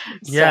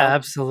 Yeah,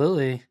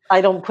 absolutely.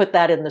 I don't put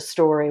that in the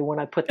story when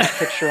I put that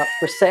picture up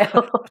for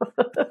sale.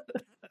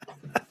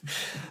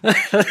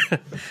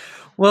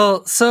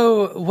 Well,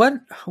 so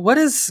what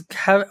is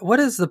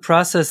the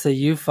process that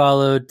you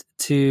followed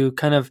to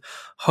kind of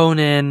hone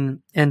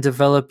in and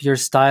develop your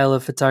style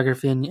of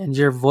photography and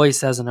your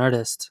voice as an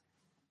artist?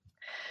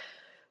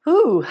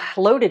 Ooh,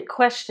 loaded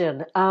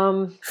question.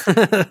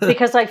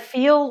 Because I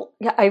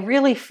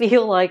really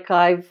feel like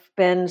I've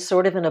been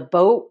sort of in a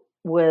boat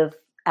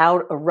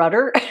without a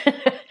rudder.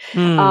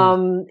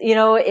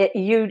 Mm.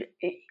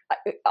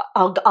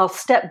 I'll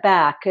step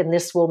back and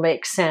this will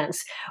make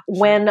sense.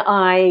 When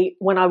I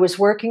was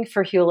working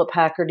for Hewlett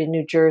Packard in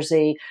New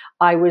Jersey,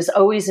 I was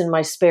always in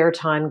my spare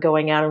time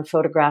going out and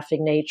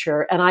photographing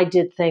nature. And I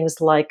did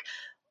things like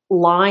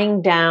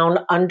lying down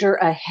under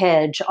a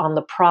hedge on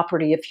the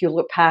property of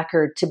Hewlett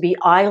Packard to be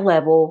eye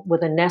level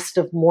with a nest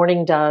of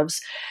mourning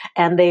doves.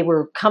 And they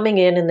were coming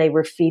in and they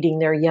were feeding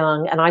their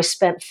young. And I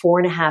spent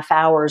 4.5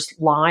 hours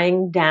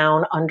lying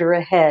down under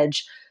a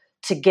hedge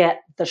to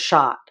get the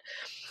shot.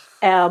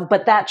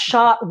 But that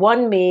shot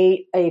won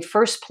me a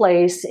first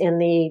place in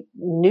the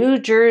New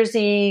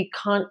Jersey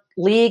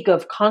League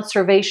of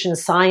Conservation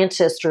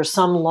Scientists or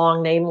some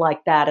long name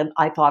like that. And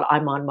I thought,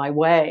 I'm on my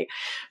way.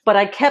 But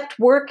I kept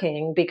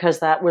working because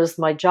that was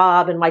my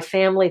job. And my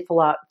family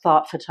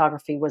thought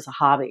photography was a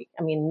hobby.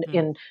 I mean,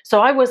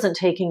 so I wasn't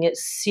taking it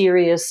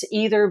serious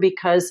either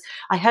because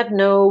I had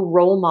no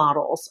role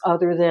models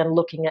other than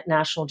looking at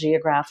National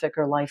Geographic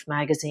or Life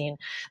magazine.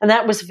 And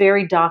that was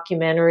very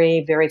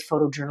documentary, very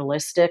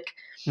photojournalistic.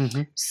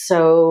 Mm-hmm.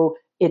 So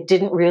it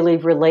didn't really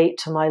relate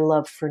to my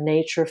love for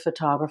nature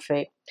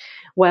photography.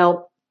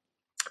 Well,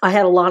 I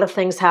had a lot of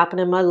things happen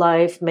in my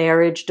life,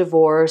 marriage,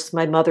 divorce,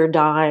 my mother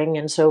dying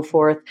and so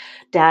forth,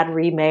 dad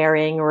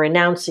remarrying or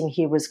announcing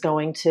he was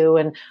going to.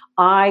 And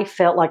I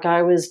felt like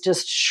I was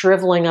just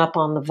shriveling up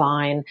on the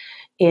vine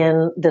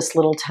in this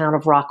little town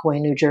of Rockaway,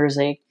 New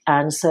Jersey.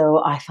 And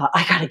so I thought,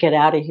 I got to get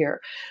out of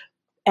here.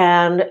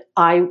 And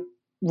I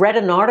read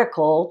an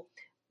article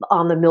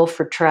on the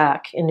Milford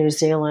Track in New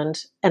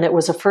Zealand, and it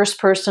was a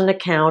first-person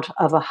account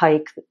of a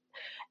hike.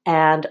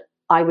 And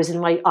I was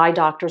in my eye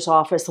doctor's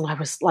office, and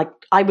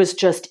I was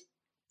just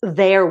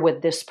there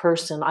with this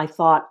person. I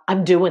thought,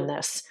 I'm doing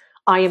this.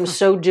 I am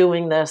so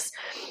doing this.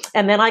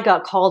 And then I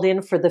got called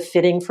in for the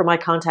fitting for my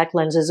contact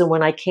lenses. And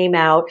when I came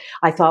out,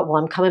 I thought,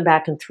 well, I'm coming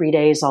back in 3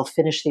 days. I'll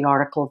finish the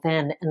article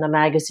then. And the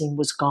magazine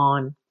was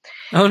gone.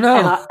 Oh,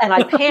 no. And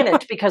I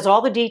panicked because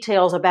all the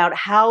details about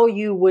how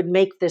you would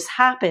make this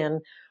happen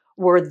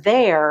were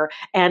there,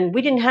 and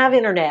we didn't have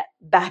internet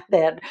back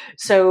then.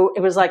 So it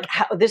was like,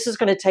 this is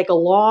going to take a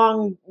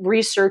long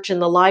research in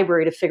the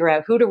library to figure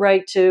out who to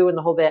write to and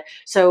the whole bit.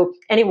 So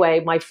anyway,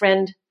 my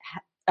friend,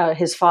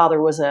 his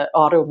father was an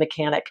auto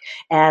mechanic,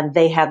 and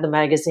they had the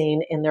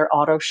magazine in their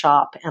auto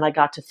shop, and I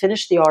got to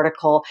finish the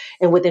article.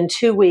 And within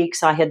 2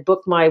 weeks, I had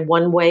booked my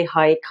one-way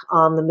hike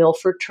on the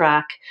Milford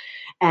Track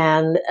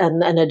and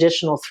an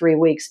additional 3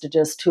 weeks to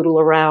just tootle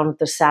around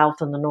the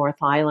South and the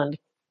North Island.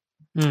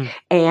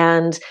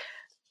 And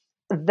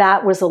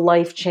that was a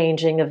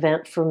life-changing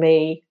event for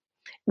me.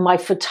 My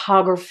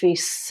photography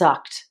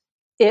sucked.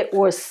 It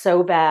was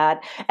so bad.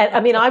 And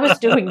I mean, I was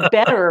doing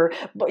better,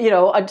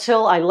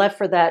 until I left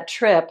for that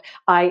trip.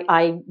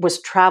 I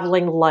was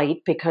traveling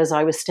light because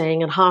I was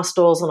staying in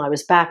hostels and I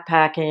was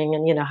backpacking,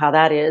 and you know how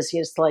that is.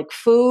 It's like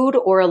food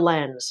or a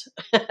lens.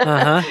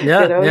 Uh-huh.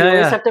 Yeah. You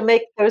always have to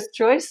make those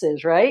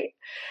choices, right?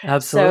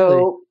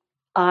 Absolutely.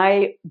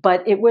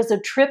 But it was a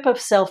trip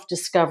of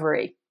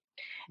self-discovery.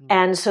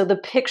 And so the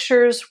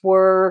pictures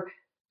were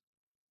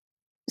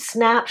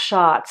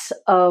snapshots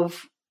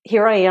of,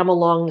 here I am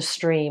along the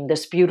stream,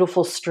 this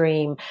beautiful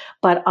stream,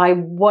 but I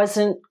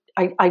wasn't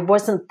I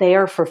wasn't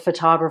there for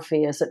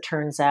photography, as it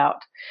turns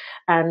out.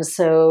 And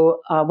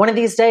so one of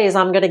these days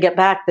I'm going to get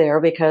back there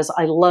because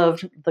I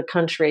loved the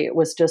country. It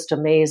was just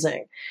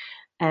amazing.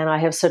 And I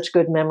have such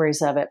good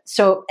memories of it.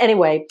 So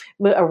anyway,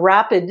 a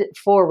rapid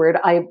forward,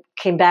 I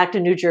came back to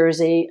New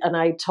Jersey and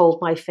I told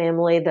my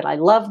family that I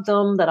loved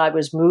them, that I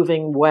was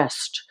moving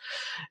west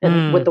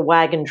and with the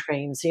wagon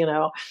trains,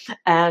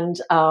 and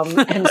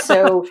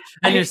so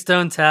and your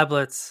stone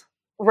tablets.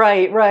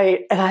 Right.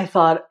 And I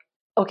thought,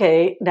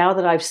 okay, now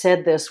that I've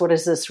said this, what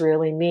does this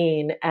really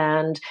mean?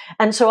 And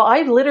so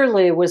I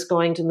literally was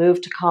going to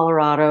move to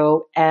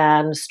Colorado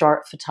and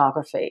start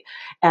photography.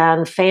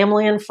 And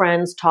family and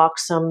friends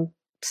talked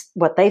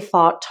what they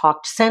thought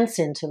talked sense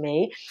into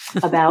me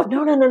about,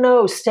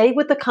 no, stay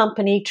with the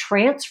company,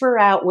 transfer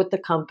out with the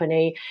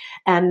company,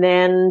 and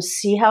then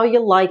see how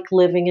you like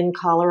living in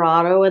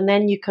Colorado. And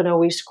then you can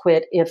always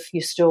quit if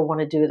you still want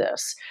to do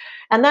this.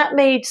 And that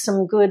made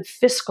some good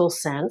fiscal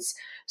sense.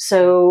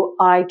 So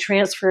I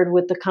transferred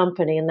with the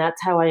company, and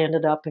that's how I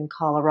ended up in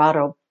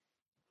Colorado.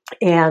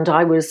 And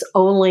I was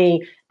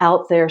only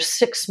out there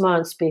 6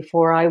 months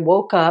before I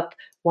woke up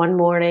one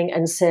morning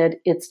and said,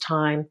 it's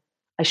time.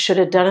 I should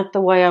have done it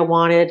the way I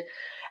wanted.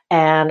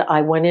 And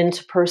I went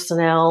into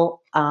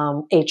personnel,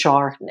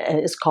 HR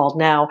is called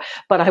now,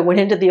 but I went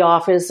into the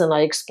office and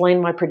I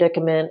explained my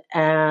predicament,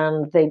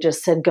 and they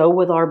just said, go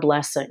with our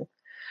blessing.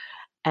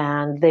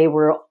 And they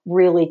were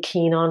really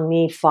keen on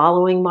me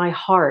following my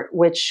heart,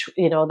 which,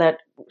 that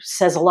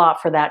says a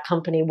lot for that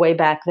company way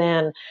back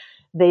then.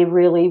 They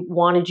really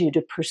wanted you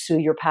to pursue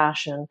your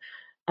passion.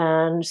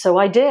 And so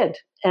I did.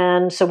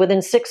 And so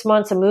within 6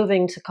 months of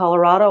moving to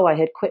Colorado, I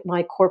had quit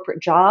my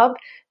corporate job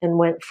and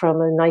went from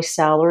a nice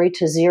salary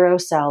to zero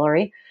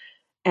salary,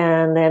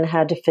 and then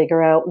had to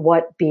figure out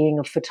what being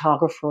a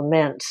photographer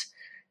meant.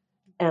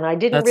 And I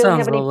didn't really have any...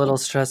 That sounds a little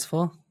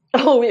stressful.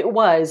 Oh, it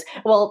was.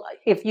 Well,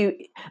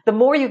 the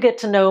more you get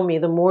to know me,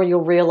 the more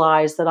you'll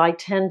realize that I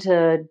tend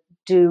to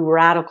do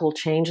radical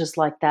changes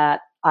like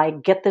that. I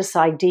get this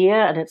idea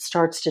and it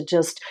starts to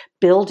just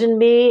build in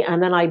me,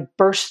 and then I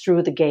burst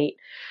through the gate.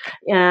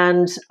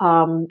 And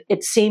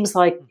it seems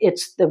like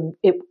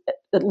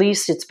at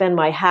least it's been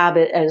my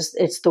habit, as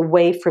it's the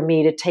way for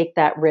me to take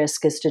that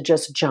risk, is to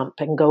just jump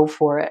and go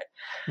for it.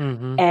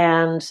 Mm-hmm.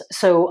 And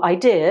so I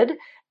did.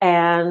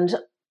 And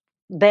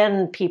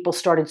then people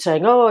started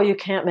saying, oh, you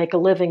can't make a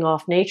living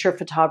off nature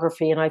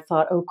photography. And I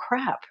thought, oh,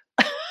 crap.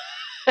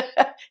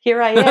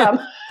 Here I am.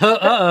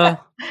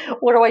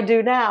 What do I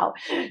do now?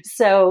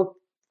 So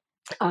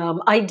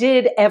I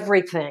did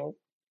everything,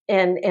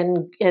 and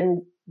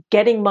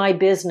getting my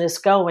business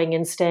going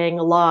and staying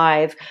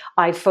alive.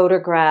 I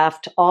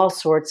photographed all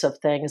sorts of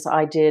things.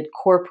 I did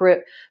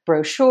corporate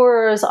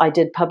brochures. I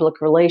did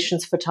public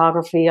relations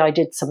photography. I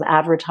did some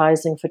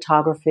advertising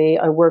photography.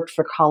 I worked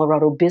for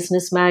Colorado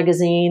Business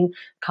Magazine,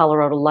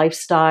 Colorado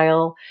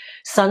Lifestyle,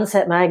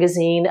 Sunset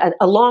Magazine.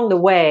 Along the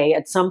way,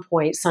 at some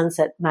point,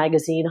 Sunset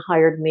Magazine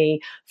hired me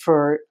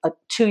for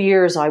 2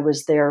 years. I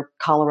was their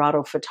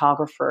Colorado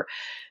photographer.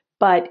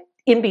 But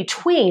in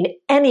between,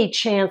 any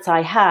chance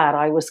I had,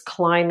 I was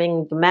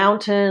climbing the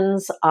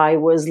mountains. I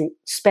was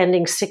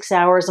spending 6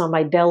 hours on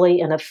my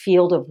belly in a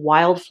field of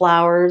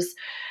wildflowers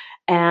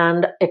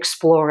and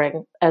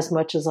exploring as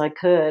much as I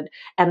could.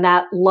 And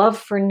that love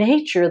for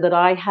nature that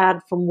I had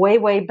from way,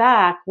 way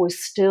back was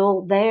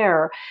still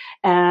there.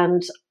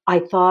 And I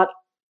thought,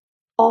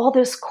 all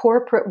this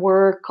corporate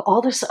work,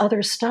 all this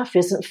other stuff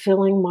isn't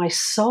filling my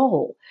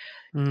soul.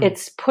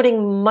 It's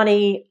putting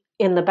money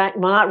in the bank.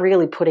 Well, not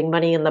really putting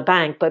money in the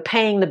bank, but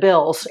paying the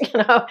bills,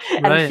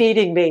 and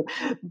feeding me.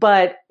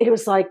 But it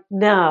was like,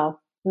 no,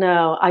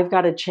 I've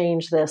got to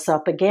change this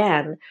up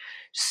again.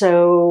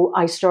 So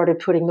I started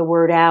putting the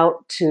word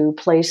out to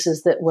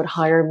places that would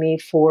hire me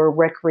for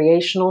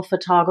recreational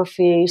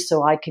photography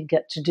so I could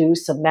get to do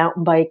some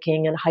mountain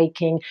biking and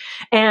hiking.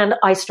 And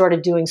I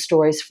started doing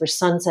stories for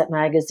Sunset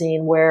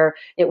Magazine, where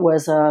it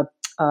was a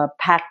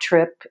pack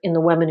trip in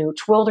the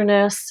Weminuche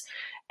Wilderness.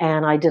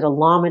 And I did a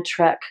llama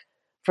trek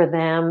for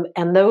them.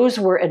 And those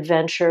were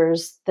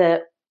adventures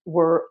that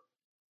were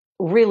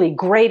really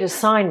great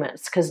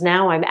assignments, because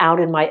now I'm out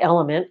in my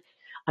element.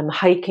 I'm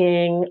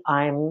hiking,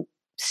 I'm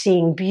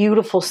seeing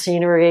beautiful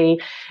scenery,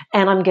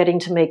 and I'm getting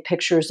to make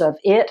pictures of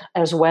it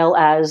as well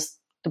as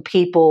the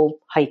people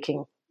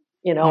hiking,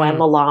 and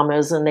the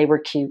llamas, and they were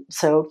cute.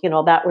 So,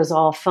 that was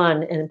all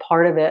fun and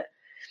part of it.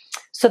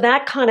 So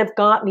that kind of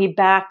got me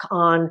back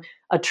on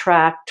a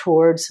track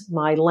towards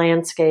my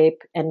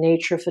landscape and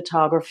nature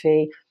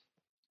photography.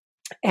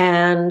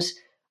 And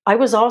I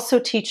was also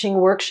teaching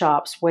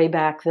workshops way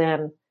back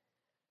then.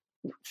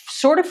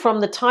 Sort of from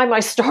the time I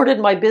started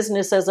my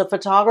business as a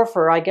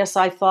photographer, I guess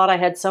I thought I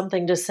had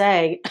something to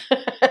say.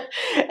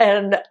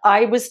 And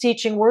I was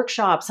teaching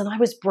workshops, and I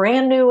was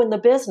brand new in the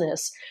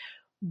business,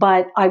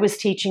 but I was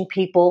teaching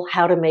people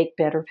how to make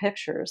better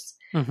pictures.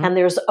 Mm-hmm. And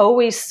there's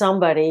always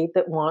somebody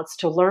that wants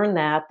to learn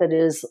that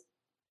is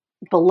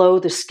below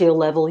the skill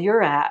level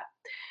you're at.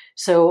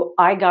 So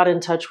I got in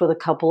touch with a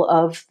couple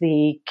of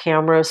the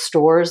camera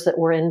stores that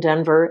were in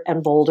Denver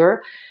and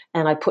Boulder,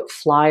 and I put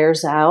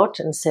flyers out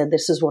and said,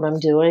 this is what I'm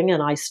doing.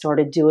 And I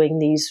started doing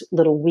these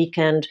little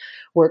weekend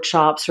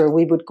workshops, or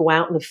we would go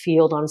out in the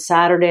field on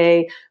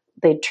Saturday.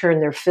 They'd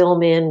turn their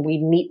film in.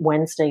 We'd meet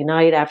Wednesday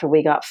night after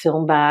we got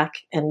film back,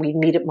 and we'd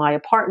meet at my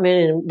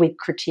apartment and we'd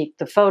critique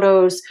the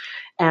photos.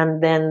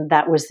 And then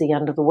that was the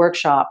end of the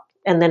workshop.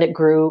 And then it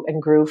grew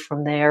and grew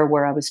from there,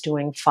 where I was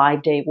doing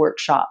 5-day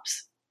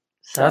workshops.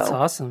 So, that's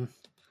awesome.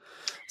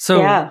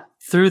 So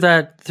through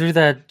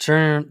that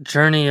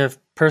journey of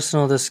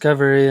personal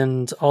discovery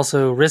and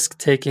also risk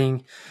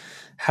taking,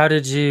 how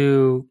did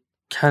you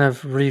kind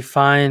of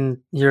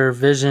refine your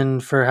vision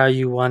for how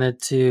you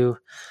wanted to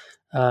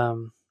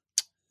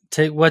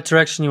take, what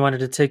direction you wanted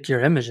to take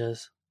your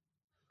images?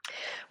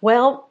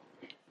 Well,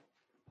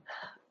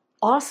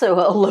 also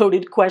a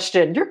loaded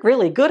question. You're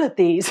really good at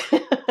these.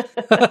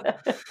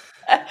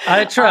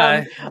 I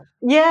try.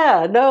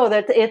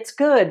 That it's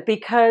good,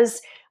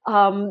 because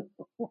I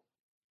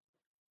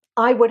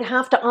would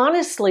have to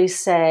honestly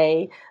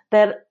say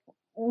that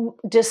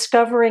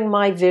discovering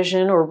my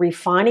vision or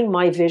refining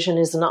my vision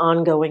is an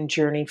ongoing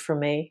journey for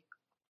me.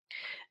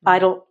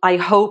 I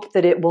hope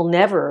that it will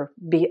never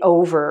be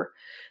over,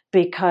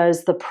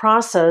 because the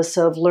process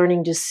of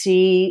learning to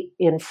see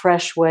in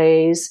fresh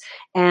ways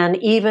and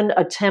even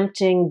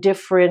attempting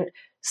different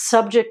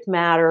subject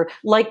matter,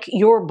 like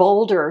your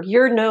Boulder,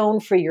 you're known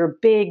for your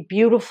big,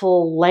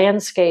 beautiful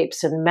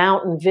landscapes and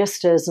mountain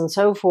vistas and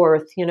so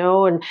forth,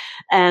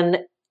 and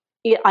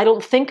I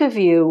don't think of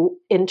you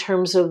in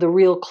terms of the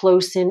real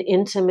close in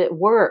intimate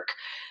work,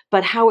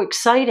 but how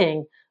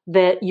exciting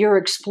that you're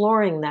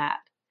exploring that.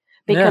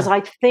 Because I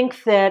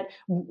think that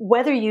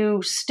whether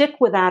you stick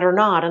with that or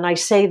not, and I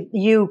say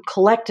you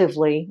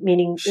collectively,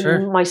 meaning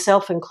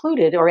myself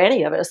included, or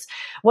any of us,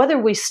 whether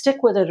we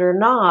stick with it or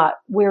not,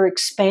 we're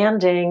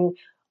expanding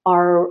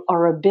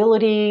our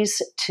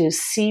abilities to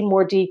see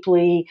more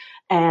deeply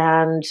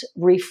and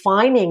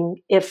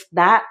refining. If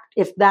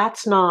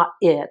that's not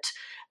it,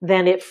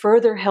 then it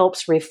further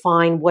helps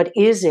refine what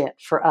is it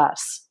for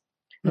us,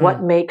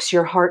 what makes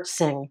your heart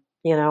sing,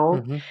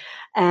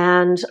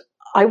 And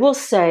I will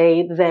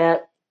say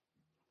that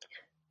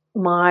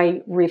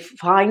my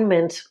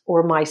refinement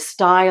or my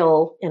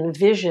style and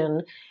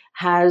vision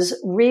has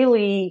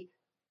really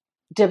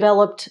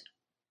developed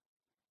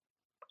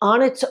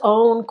on its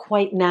own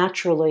quite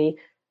naturally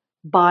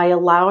by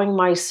allowing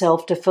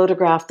myself to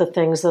photograph the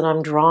things that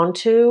I'm drawn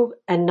to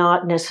and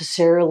not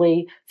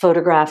necessarily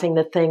photographing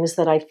the things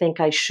that I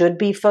think I should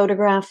be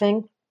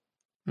photographing.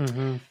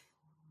 Mm-hmm.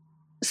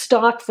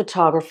 Stock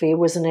photography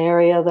was an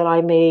area that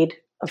I made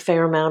a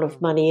fair amount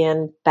of money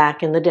in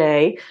back in the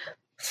day.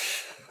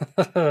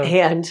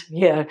 And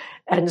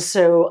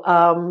so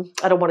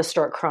I don't want to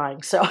start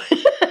crying. So,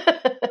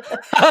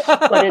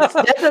 but it's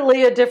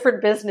definitely a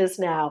different business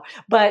now.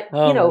 But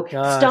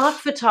stock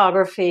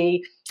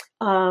photography,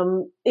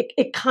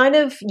 it kind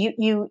of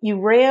you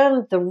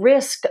ran the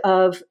risk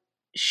of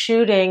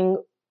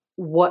shooting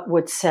what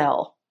would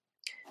sell.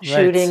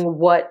 Shooting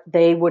what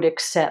they would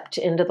accept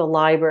into the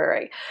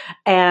library.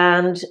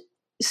 And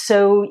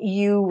so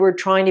you were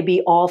trying to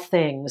be all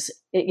things,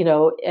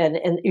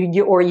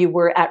 or you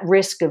were at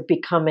risk of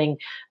becoming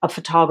a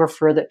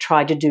photographer that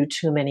tried to do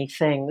too many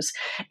things.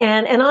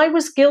 And I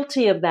was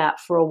guilty of that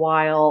for a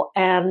while.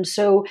 And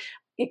so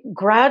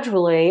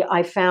gradually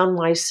I found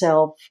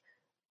myself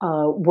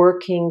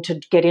working to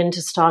get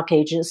into stock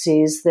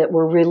agencies that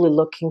were really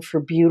looking for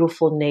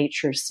beautiful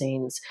nature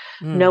scenes,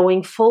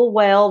 knowing full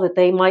well that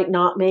they might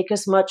not make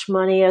as much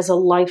money as a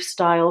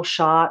lifestyle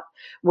shot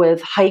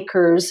with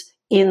hikers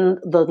in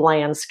the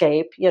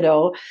landscape,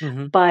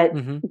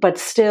 but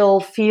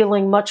still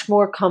feeling much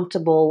more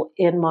comfortable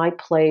in my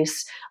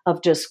place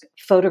of just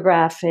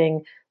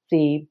photographing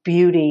the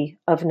beauty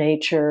of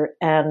nature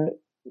and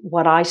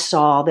what I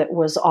saw that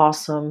was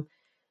awesome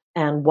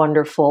and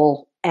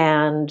wonderful,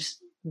 and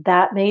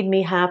that made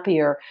me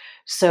happier.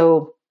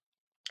 So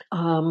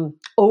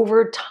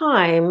over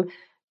time,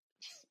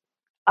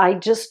 I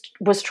just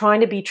was trying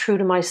to be true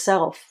to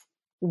myself.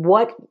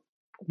 What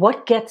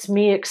gets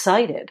me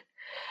excited?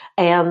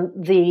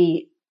 And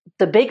the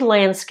big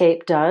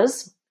landscape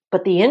does,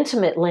 but the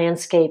intimate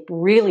landscape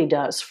really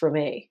does for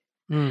me.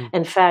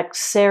 In fact,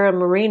 Sarah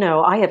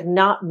Marino, I have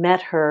not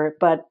met her,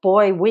 but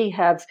boy,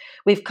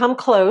 we've come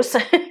close,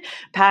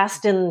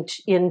 passed in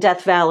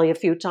Death Valley a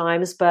few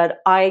times, but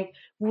I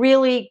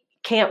really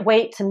can't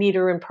wait to meet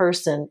her in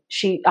person.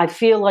 I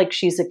feel like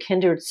she's a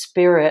kindred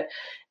spirit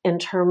in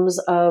terms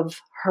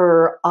of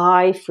her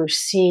eye for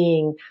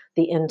seeing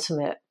the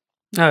intimate.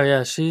 Oh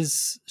yeah,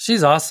 she's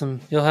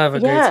awesome. You'll have a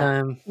great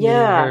time meeting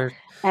her.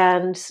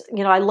 And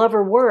I love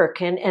her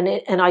work, and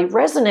I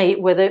resonate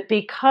with it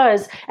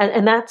because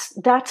and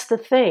that's the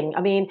thing.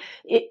 I mean,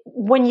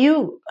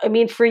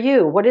 for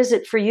you, what is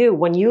it for you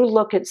when you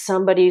look at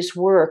somebody's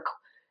work?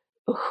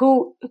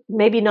 Who,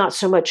 maybe not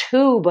so much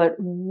who, but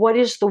what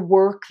is the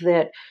work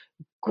that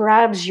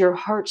grabs your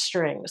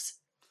heartstrings?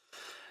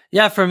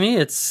 Yeah, for me,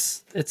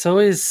 it's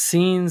always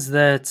scenes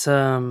that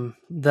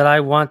that I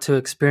want to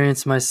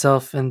experience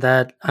myself, and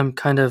that I'm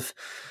kind of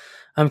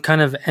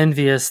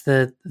envious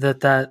that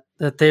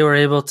they were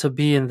able to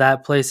be in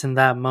that place in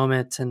that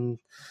moment, and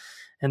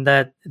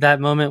that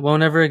moment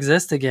won't ever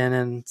exist again.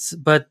 And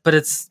but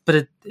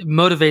it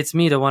motivates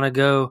me to want to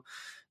go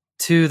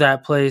to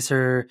that place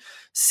or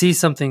see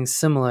something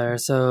similar.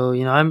 So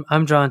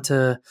I'm drawn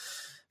to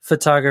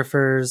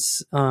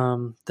photographers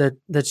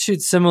that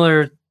shoot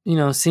similar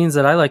scenes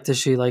that I like to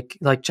shoot,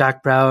 like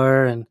Jack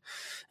Brower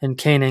and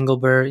Kane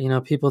Engelbert.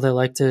 People that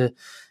like to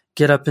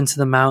get up into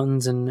the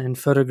mountains and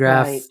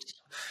photograph Right.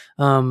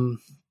 um,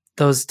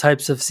 those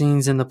types of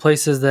scenes in the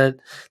places that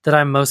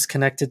I'm most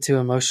connected to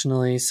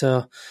emotionally.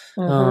 So,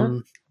 Mm-hmm.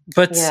 um,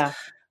 but Yeah.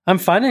 I'm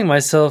finding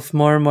myself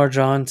more and more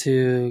drawn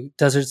to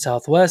desert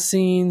Southwest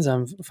scenes.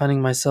 I'm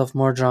finding myself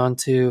more drawn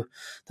to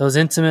those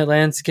intimate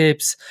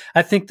landscapes.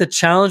 I think the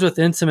challenge with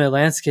intimate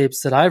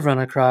landscapes that I've run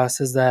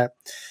across is that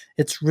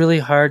it's really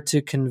hard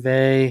to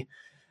convey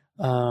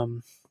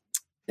um,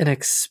 an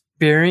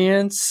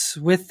experience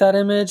with that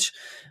image.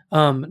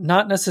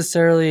 Not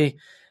necessarily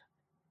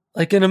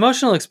like an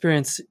emotional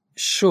experience,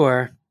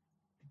 sure,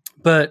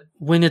 but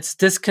when it's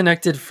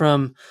disconnected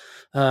from,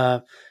 uh,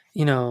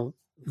 you know,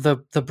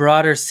 the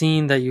broader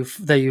scene that you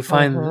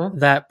find Mm-hmm.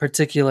 that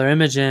particular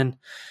image in,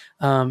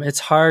 it's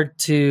hard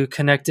to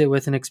connect it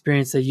with an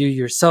experience that you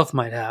yourself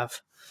might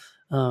have.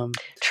 Um,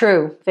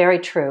 True. Very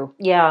true.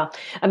 Yeah.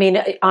 I mean,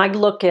 I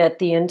look at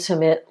the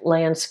intimate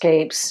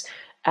landscapes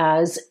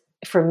as,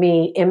 for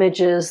me,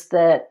 images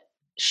that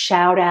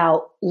shout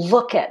out,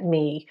 "Look at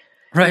me."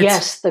 right,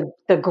 Yes,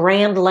 the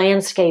grand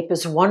landscape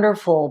is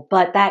wonderful,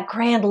 but that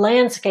grand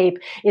landscape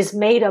is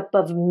made up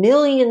of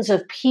millions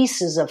of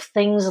pieces of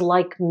things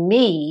like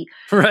me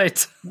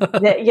right,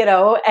 that,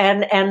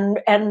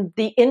 and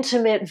the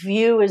intimate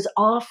view is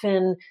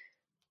often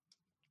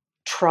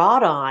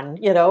trod on,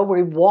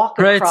 we walk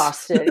right.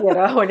 across it,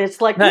 and it's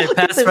like, No, you look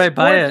at pass this right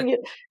by gorgeous. it.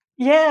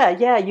 Yeah,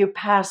 yeah, you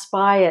pass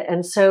by it.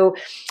 And so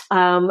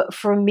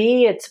for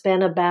me, it's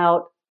been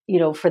about,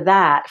 for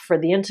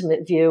the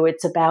intimate view,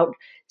 it's about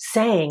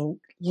saying,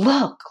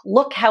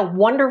 look how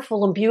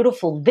wonderful and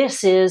beautiful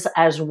this is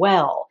as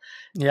well,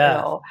 you Yeah.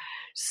 know.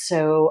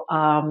 So,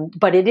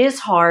 but it is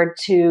hard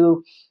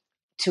to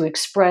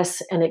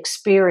express an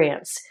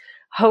experience.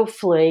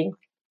 Hopefully,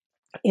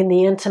 in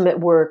the intimate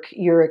work,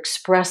 you're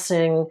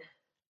expressing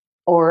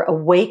or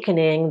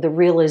awakening the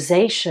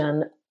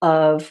realization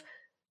of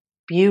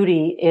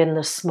beauty in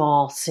the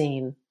small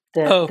scene,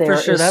 that Oh, for there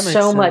sure, is that makes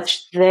so sense.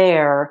 much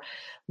there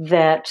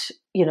that,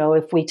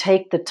 if we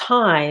take the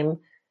time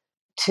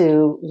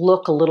to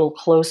look a little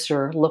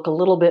closer, look a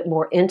little bit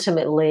more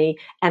intimately,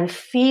 and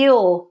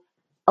feel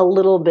a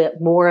little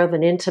bit more of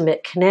an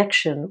intimate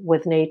connection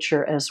with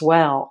nature as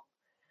well,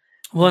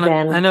 Well,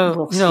 and I then know,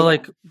 we'll see it.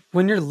 like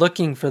when you're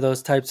looking for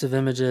those types of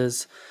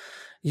images,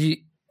 you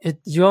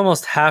you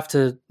almost have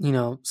to,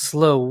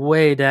 slow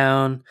way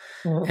down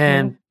Hmm.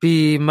 and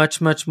be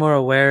much more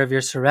aware of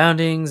your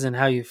surroundings and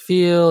how you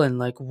feel, and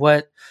like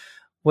what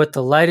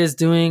the light is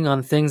doing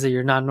on things that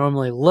you're not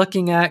normally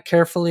looking at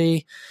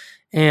carefully.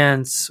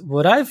 And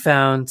what I've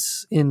found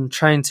in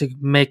trying to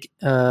make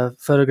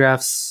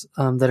photographs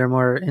that are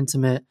more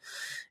intimate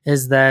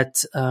is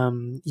that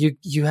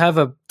you have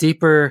a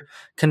deeper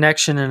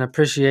connection and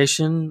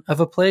appreciation of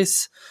a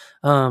place,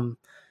 um,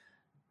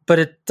 but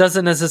it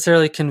doesn't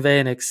necessarily convey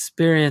an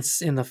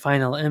experience in the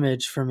final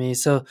image for me.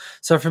 So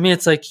for me,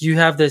 it's like you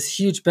have this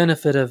huge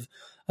benefit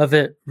of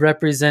it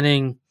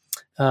representing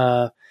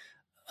uh,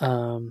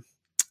 um,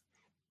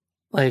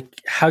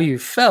 like how you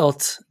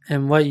felt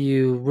and what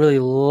you really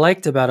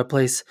liked about a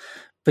place,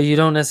 but you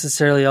don't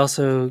necessarily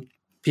also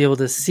be able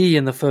to see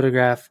in the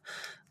photograph,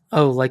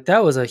 oh, like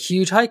that was a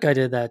huge hike I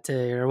did that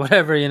day or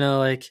whatever,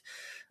 like,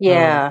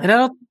 Yeah. and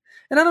I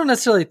don't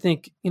necessarily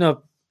think,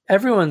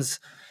 everyone's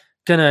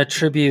gonna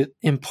attribute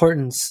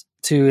importance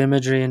to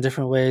imagery in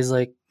different ways.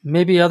 Like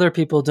maybe other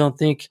people don't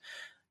think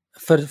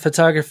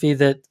photography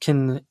that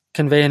can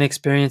convey an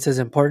experience is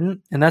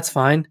important, and that's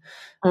fine.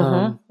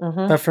 Hmm.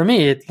 But Hmm. for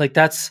me,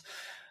 that's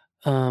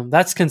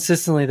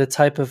consistently the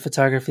type of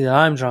photography that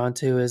I'm drawn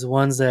to, is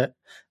ones that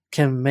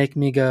can make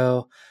me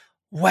go,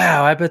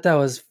 wow, I bet that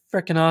was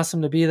freaking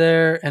awesome to be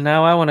there. And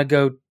now I want to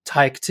go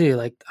hike too.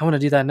 Like I want to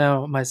do that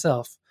now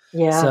myself.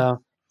 Yeah.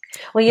 So,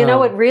 Well,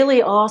 it um,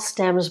 really all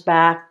stems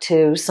back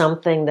to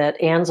something that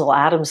Ansel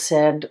Adams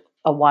said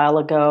a while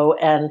ago,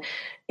 and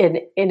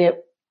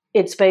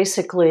it's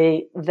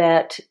basically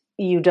that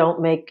you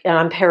don't make, and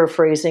I'm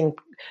paraphrasing,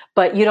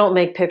 but you don't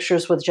make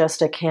pictures with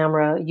just a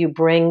camera. You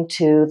bring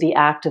to the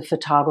act of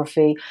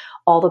photography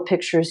all the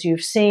pictures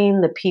you've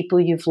seen, the people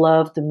you've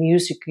loved, the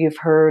music you've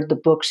heard, the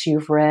books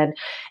you've read,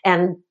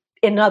 and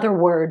in other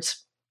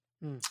words,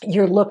 mm,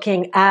 you're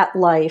looking at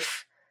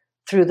life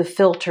through the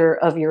filter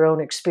of your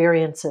own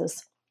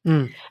experiences.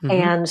 mhm.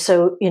 And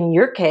so, in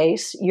your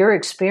case, your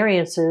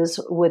experiences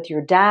with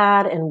your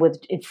dad and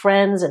with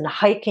friends and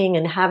hiking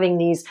and having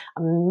these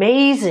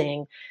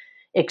amazing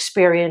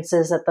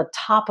experiences at the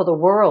top of the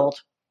world,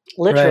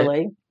 Right.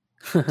 literally.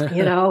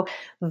 You know,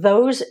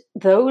 those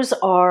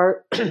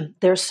are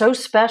they're so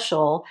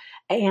special,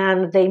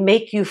 and they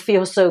make you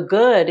feel so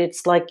good.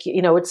 It's like,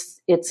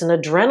 it's an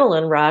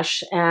adrenaline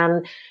rush,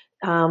 and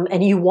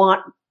you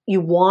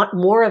want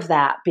more of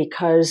that,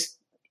 because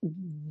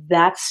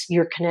that's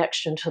your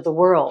connection to the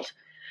world.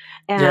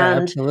 Yeah,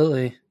 And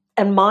absolutely.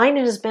 and mine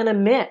has been a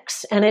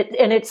mix, and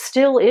it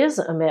still is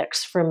a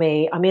mix for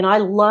me. I mean, I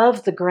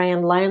love the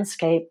grand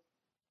landscape,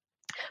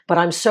 but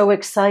I'm so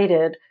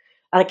excited.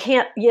 I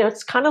can't,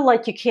 it's kind of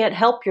like you can't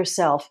help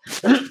yourself.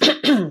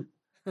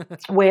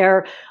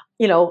 Where,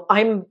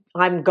 I'm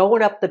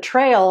going up the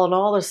trail, and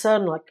all of a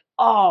sudden, like,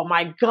 oh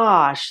my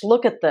gosh,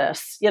 look at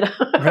this,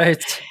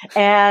 Right.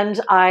 and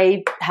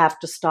I have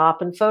to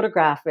stop and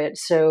photograph it.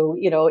 So,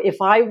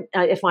 if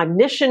I'm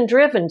mission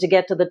driven to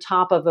get to the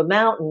top of a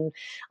mountain,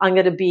 I'm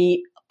going to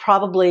be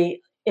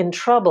probably in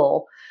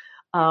trouble,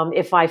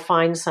 if I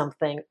find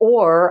something.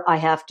 Or I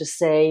have to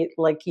say,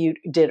 like you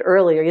did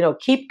earlier,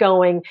 keep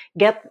going,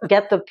 get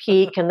the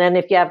peak, and then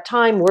if you have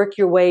time, work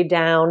your way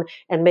down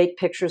and make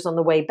pictures on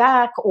the way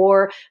back.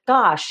 Or,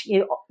 gosh,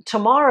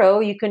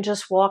 tomorrow you can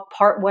just walk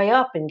part way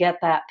up and get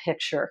that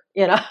picture,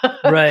 Right.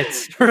 Right.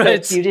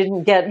 that you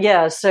didn't get.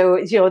 Yeah.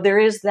 So, there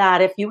is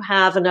that. If you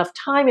have enough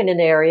time in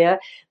an area,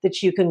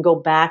 that you can go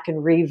back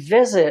and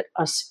revisit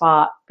a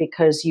spot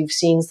because you've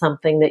seen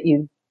something that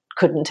you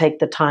couldn't take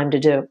the time to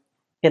do.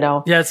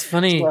 Yeah, it's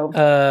funny.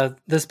 So,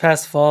 This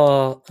past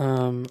fall,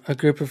 a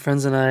group of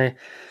friends and I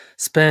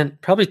spent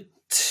probably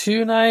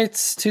 3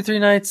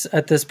 nights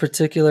at this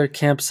particular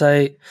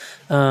campsite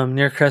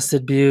near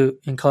Crested Butte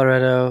in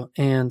Colorado,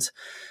 and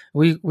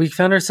we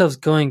found ourselves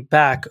going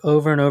back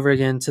over and over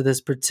again to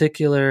this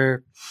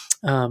particular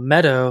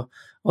meadow.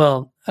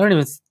 Well, I don't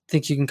even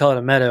think you can call it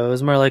a meadow. It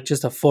was more like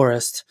just a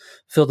forest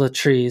filled with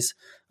trees,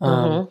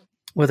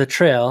 with a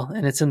trail,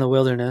 and it's in the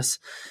wilderness.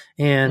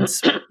 And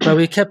but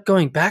we kept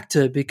going back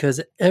to it because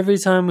every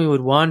time we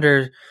would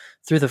wander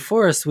through the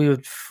forest, we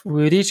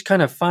would each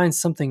kind of find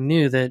something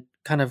new that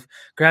kind of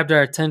grabbed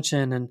our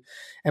attention,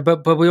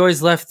 but we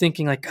always left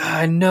thinking like,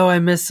 I know I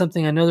missed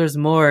something. I know there's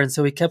more. And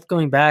so we kept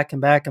going back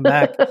and back and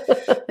back,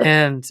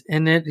 and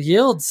it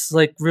yields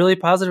like really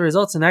positive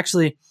results. And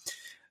actually,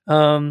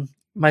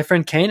 my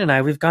friend Kane and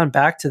I, we've gone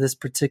back to this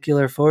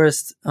particular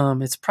forest.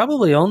 It's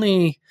probably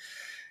only,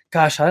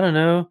 gosh, I don't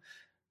know,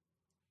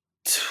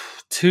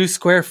 2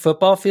 square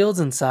football fields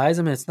in size.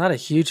 I mean, it's not a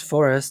huge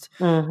forest,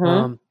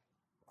 but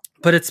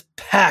it's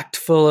packed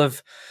full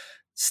of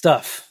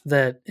stuff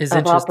that is of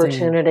interesting.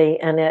 opportunity.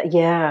 And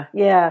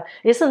yeah.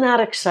 Isn't that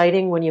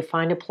exciting when you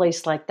find a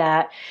place like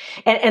that?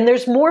 And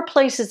there's more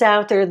places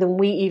out there than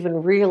we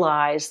even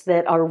realize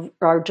that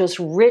are just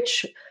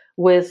rich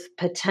with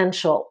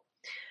potential.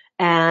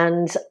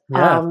 And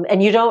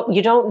and you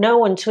don't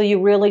know until you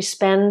really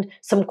spend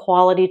some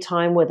quality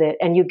time with it,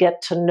 and you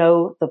get to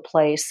know the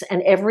place.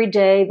 And every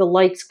day the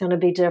light's going to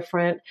be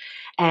different,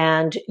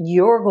 and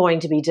you're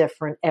going to be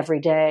different every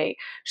day.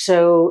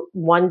 So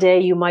one day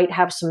you might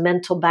have some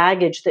mental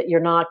baggage that you're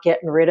not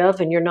getting rid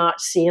of, and you're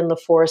not seeing the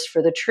forest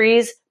for the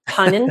trees.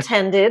 Pun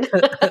intended.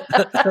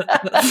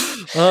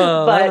 That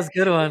was a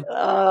good one.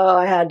 Oh,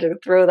 I had to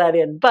throw that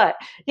in. But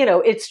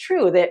it's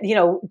true that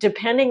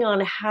depending on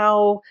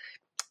how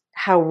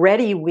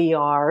ready we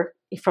are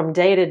from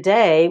day to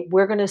day,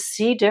 we're going to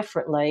see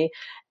differently.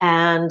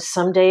 And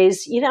some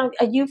days,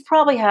 you've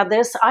probably had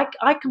this. I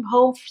come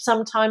home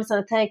sometimes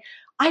and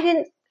I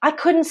think, I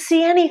couldn't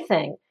see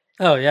anything.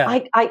 Oh yeah.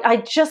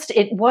 I just,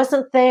 it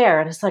wasn't there.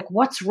 And it's like,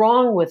 what's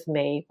wrong with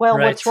me? Well,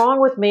 Right. What's wrong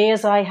with me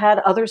is I had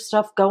other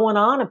stuff going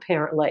on,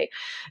 apparently,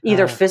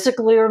 either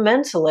physically or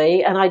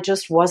mentally. And I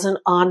just wasn't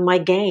on my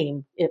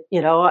game,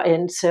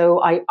 and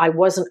so I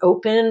wasn't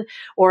open,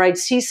 or I'd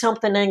see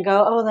something and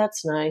go, oh,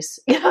 that's nice.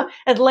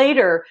 And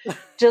later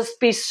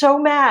just be so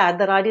mad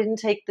that I didn't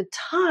take the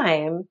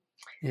time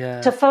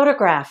to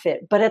photograph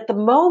it. But at the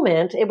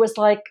moment it was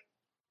like,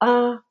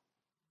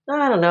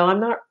 I don't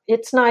know.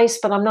 It's nice,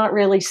 but I'm not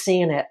really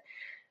seeing it.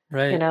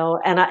 Right.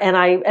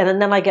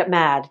 And then I get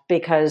mad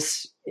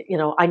because,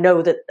 I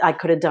know that I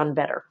could have done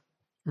better.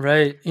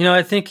 Right.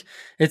 I think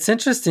it's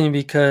interesting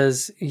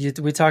because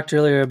we talked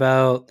earlier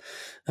about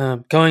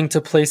going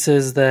to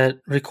places that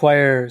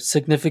require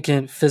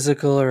significant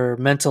physical or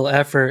mental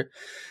effort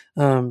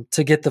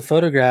to get the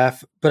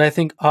photograph. But I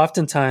think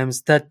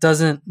oftentimes that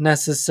doesn't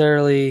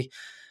necessarily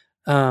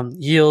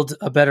yield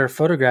a better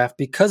photograph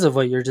because of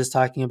what you're just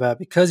talking about,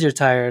 because you're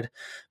tired,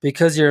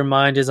 because your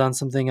mind is on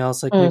something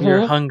else, like maybe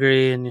you're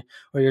hungry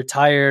or you're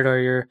tired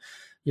or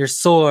you're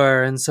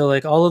sore. And so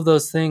like all of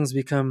those things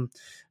become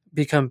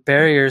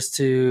barriers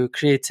to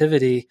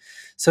creativity.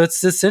 So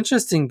it's this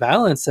interesting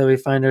balance that we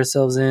find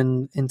ourselves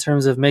in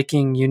terms of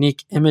making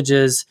unique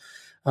images,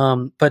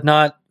 but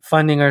not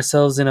finding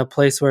ourselves in a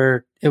place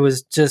where it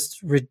was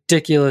just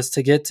ridiculous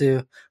to get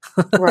to.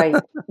 Right.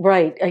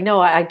 I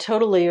know. I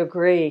totally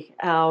agree.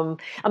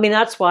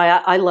 That's why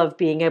I love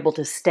being able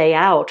to stay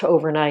out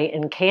overnight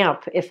and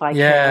camp if I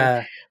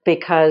can.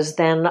 because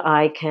then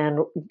I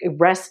can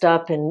rest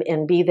up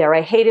and be there. I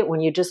hate it when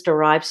you just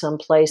arrive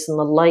someplace and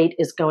the light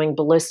is going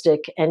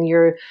ballistic and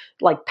you're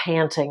like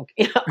panting.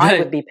 I would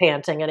Right. be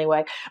panting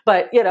anyway,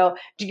 but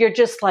you're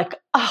just like,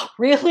 oh,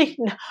 really?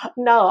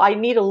 No, I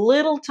need a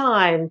little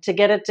time to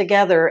get it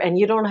together, and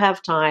you don't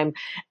have time.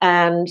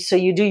 And so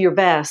you do your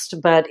best,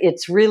 but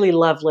it's really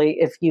lovely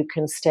if you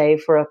can stay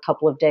for a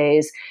couple of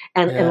days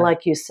and Yeah.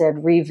 like you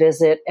said,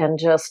 revisit and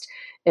just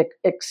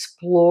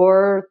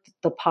explore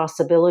the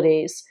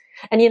possibilities.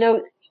 And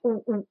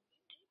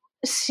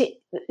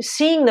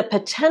seeing the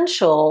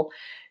potential,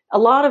 a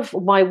lot of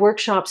my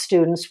workshop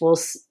students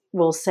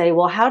will say,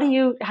 well, how do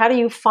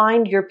you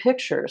find your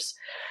pictures?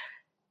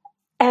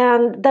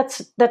 And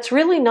that's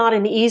really not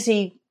an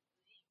easy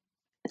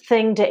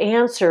thing to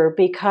answer, Hmm.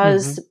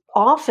 because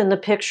often the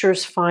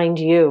pictures find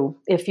you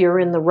if you're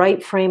in the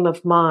right frame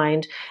of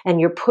mind and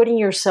you're putting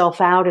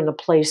yourself out in a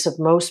place of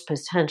most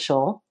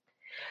potential.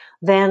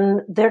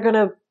 Then they're going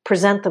to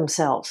present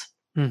themselves.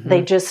 Hmm.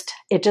 It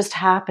just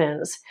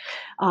happens.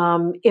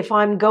 If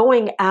I'm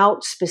going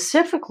out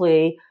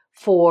specifically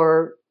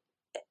for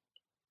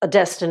a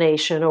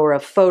destination or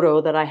a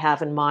photo that I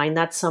have in mind,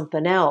 that's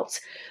something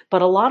else.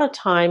 But a lot of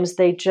times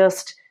they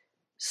just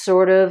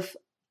sort of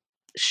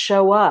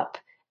show up.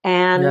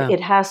 And Yeah. it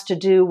has to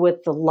do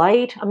with the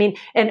light. I mean,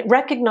 and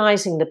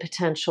recognizing the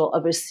potential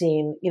of a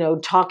scene,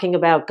 talking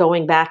about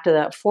going back to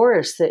that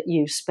forest that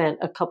you spent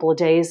a couple of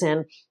days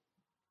in.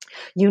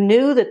 You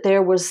knew that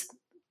there was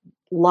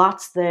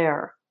lots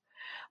there,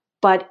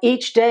 but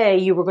each day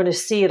you were going to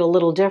see it a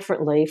little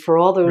differently for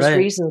all those Right.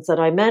 reasons that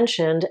I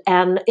mentioned.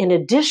 And in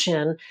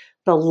addition,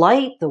 the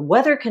light, the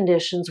weather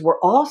conditions were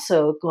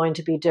also going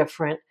to be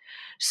different.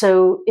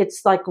 So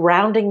it's like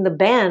rounding the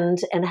bend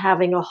and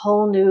having a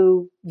whole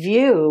new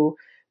view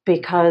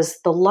because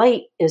the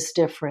light is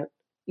different.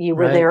 You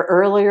were Right. there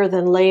earlier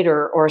than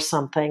later or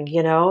something,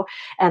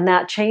 and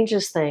that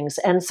changes things.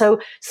 And so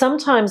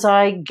sometimes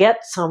I get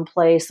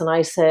someplace and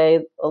I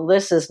say, well,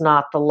 this is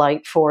not the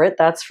light for it,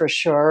 that's for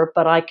sure,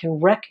 but I can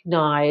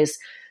recognize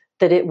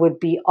that it would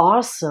be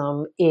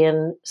awesome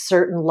in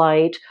certain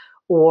light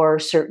or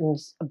certain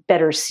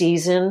better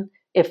season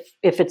if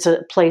it's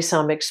a place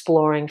I'm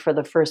exploring for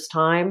the first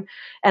time.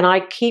 And I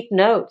keep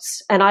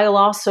notes, and I'll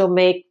also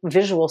make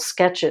visual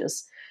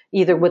sketches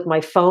either with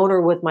my phone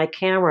or with my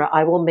camera.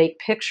 I will make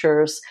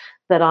pictures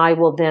that I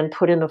will then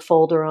put in a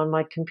folder on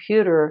my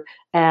computer.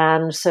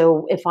 And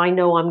so if I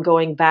know I'm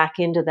going back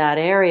into that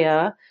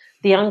area,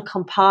 the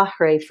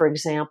Uncompahre, for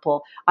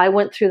example, I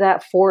went through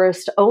that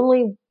forest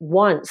only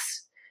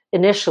once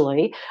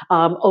initially,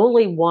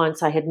 only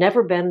once. I had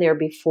never been there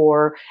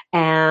before.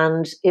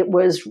 And it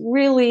was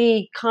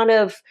really kind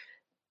of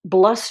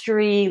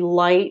blustery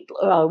light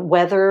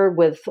weather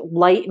with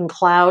light and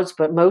clouds,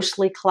 but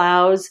mostly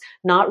clouds,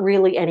 not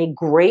really any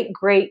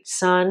great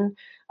sun,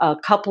 a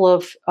couple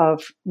of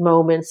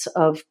moments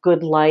of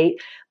good light,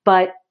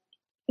 but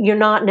you're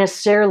not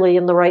necessarily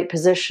in the right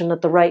position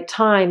at the right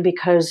time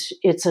because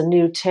it's a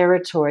new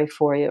territory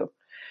for you.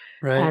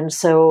 Right. And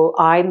so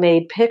I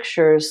made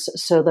pictures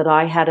so that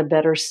I had a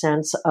better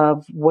sense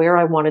of where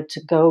I wanted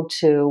to go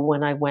to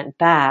when I went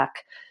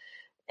back,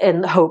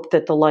 and hope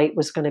that the light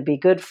was going to be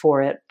good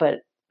for it.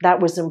 But that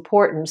was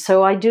important.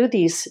 So I do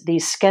these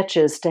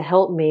sketches to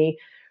help me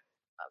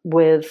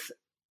with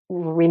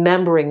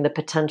remembering the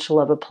potential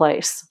of a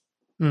place.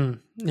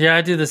 Yeah,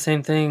 I do the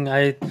same thing.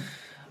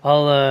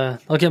 I'll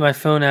get my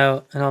phone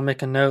out and I'll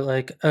make a note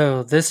like,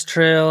 oh, this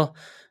trail,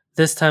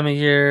 this time of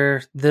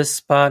year, this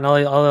spot, and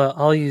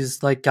I'll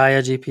use like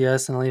Gaia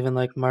GPS, and I'll even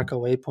like mark a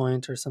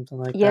waypoint or something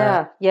like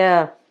that.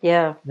 Yeah.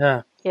 Yeah.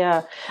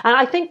 Yeah. And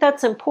I think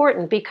that's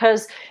important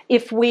because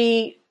if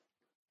we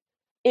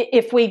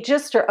if we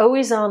just are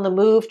always on the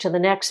move to the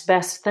next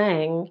best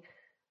thing,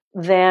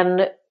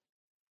 then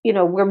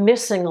we're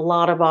missing a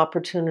lot of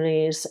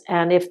opportunities.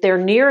 And if they're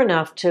near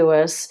enough to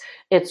us,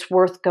 it's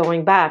worth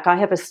going back. I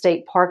have a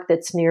state park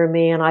that's near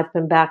me, and I've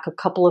been back a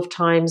couple of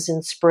times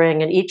in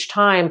spring. And each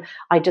time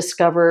I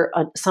discover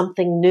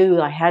something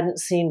new I hadn't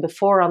seen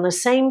before on the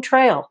same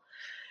trail.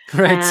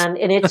 Right. And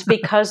it's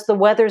because the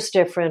weather's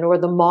different, or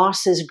the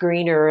moss is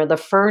greener, or the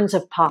ferns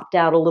have popped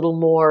out a little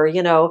more,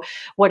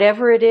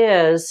 whatever it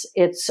is,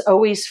 it's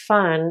always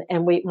fun.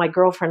 And my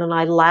girlfriend and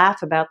I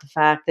laugh about the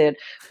fact that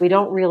we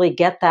don't really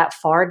get that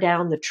far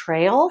down the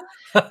trail,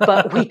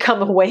 but we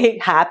come away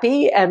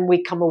happy, and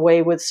we come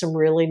away with some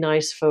really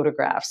nice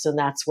photographs. And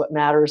that's what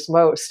matters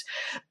most.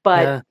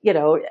 But,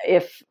 Yeah.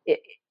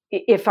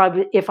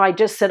 if I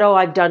just said, oh,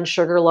 I've done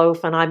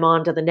Sugarloaf and I'm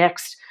on to the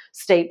next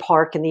state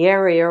park in the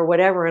area or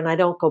whatever, and I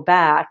don't go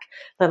back,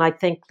 then I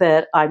think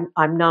that I'm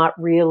not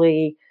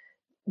really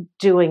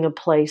doing a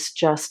place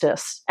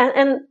justice.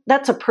 And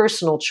that's a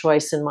personal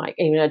choice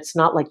it's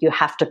not like you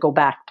have to go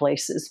back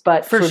places,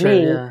 but For for sure.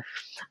 me, Yeah.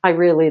 I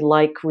really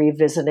like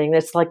revisiting.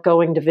 It's like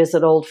going to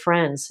visit old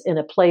friends in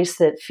a place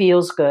that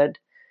feels good.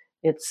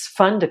 It's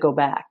fun to go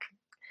back.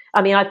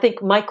 I mean, I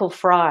think Michael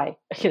Fry,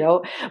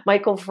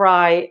 Michael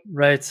Fry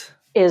Right.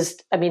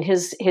 I mean,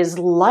 his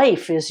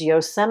life is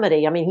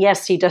Yosemite. I mean,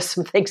 yes, he does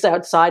some things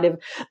outside of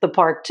the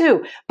park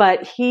too,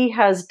 but he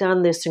has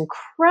done this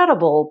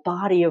incredible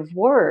body of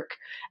work,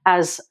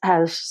 as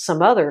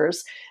some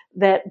others,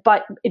 but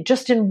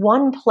just in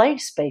one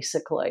place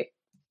basically.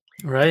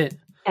 Right.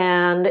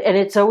 And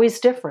it's always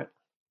different.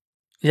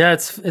 Yeah,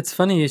 it's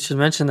funny you should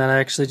mention that. I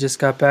actually just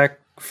got back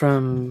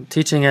from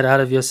teaching it out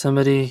of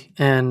Yosemite,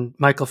 and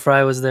Michael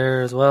Fry was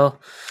there as well.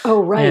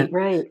 Oh, right, And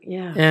right,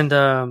 yeah.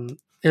 and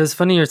it was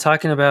funny you're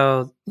talking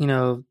about,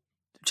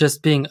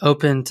 just being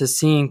open to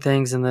seeing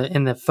things, and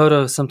the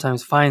photo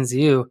sometimes finds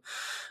you.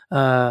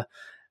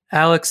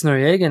 Alex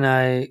Noriega and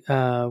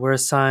I were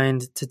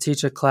assigned to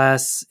teach a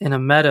class in a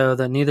meadow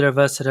that neither of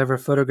us had ever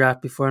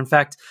photographed before. In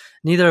fact,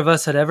 neither of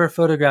us had ever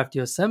photographed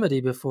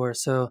Yosemite before.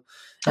 So,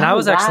 and I Oh,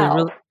 was actually wow.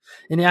 really,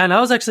 and I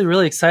was actually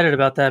really excited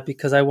about that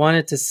because I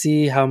wanted to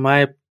see how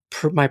my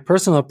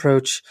personal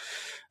approach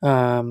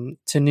to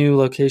new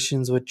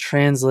locations would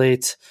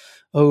translate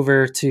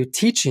over to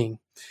teaching.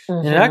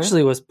 And it Mm-hmm.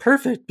 actually was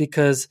perfect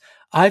because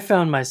I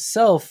found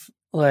myself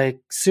like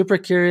super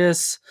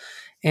curious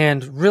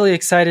and really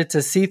excited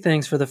to see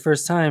things for the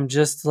first time,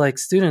 just like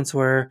students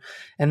were.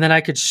 And then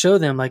I could show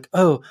them like,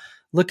 oh,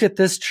 look at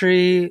this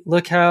tree.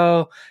 Look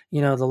how, the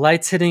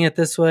light's hitting it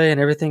this way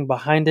and everything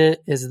behind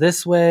it is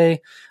this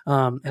way.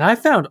 And I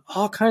found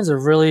all kinds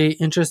of really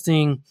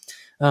interesting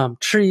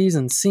trees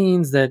and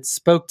scenes that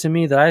spoke to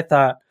me that I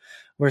thought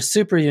were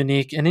super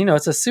unique. And,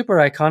 it's a super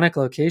iconic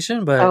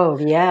location, but Oh,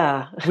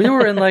 yeah. we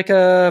were in like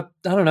a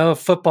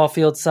football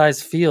field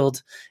size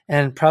field.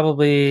 And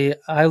probably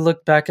I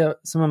looked back at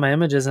some of my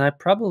images and I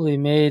probably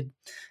made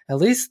at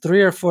least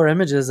 3 or 4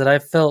 images that I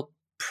felt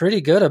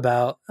pretty good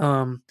about.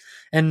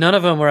 And none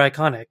of them were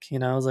iconic.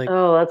 I was like,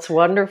 Oh, that's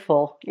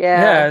wonderful.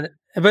 Yeah. yeah,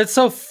 but it's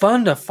so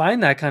fun to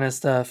find that kind of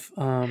stuff.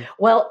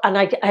 Well, and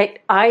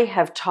I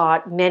have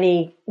taught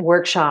many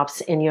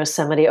workshops in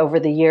Yosemite over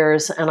the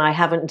years, and I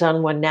haven't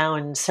done one now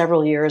in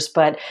several years,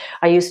 but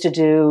I used to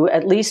do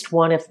at least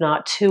one, if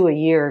not two, a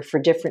year for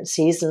different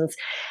seasons.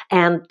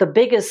 And the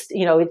biggest,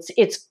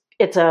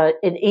 it's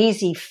an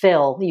easy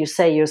fill. You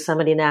say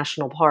Yosemite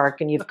National Park,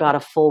 and you've got a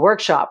full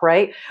workshop,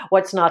 right?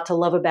 What's not to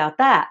love about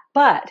that?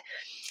 But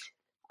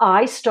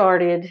I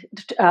started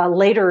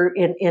later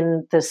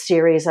in the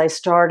series, I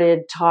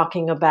started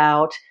talking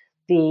about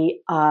the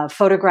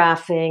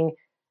photographing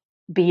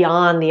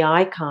beyond the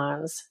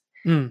icons.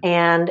 mm,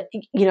 And,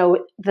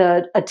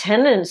 the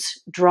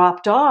attendance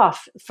dropped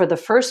off for the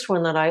first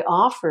one that I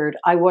offered.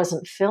 I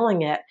wasn't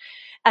filling it.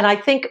 And I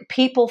think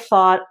people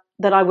thought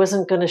that I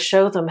wasn't going to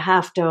show them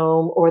Half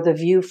Dome or the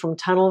view from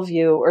Tunnel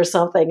View or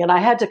something. And I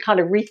had to kind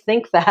of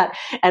rethink that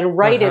and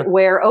write uh-huh. it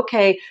where,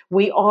 okay,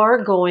 we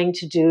are going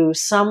to do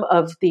some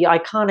of the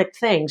iconic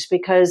things,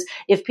 because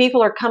if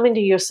people are coming to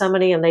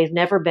Yosemite and they've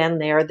never been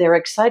there, they're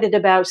excited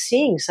about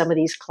seeing some of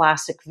these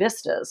classic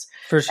vistas.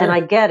 For And sure. I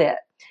get it.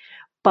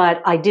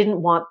 But I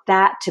didn't want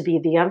that to be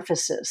the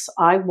emphasis.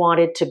 I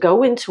wanted to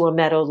go into a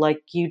meadow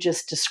like you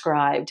just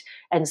described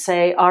and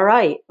say, all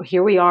right,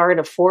 here we are in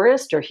a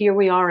forest, or here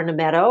we are in a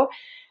meadow.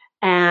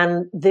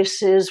 And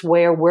this is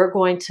where we're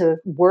going to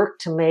work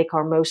to make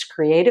our most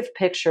creative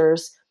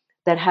pictures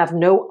that have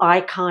no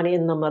icon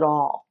in them at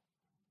all.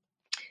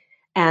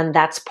 And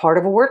that's part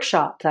of a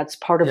workshop. That's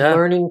part of Yeah.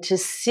 learning to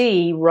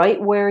see right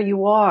where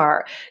you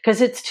are,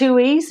 because it's too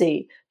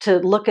easy to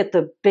look at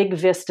the big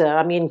vista.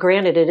 I mean,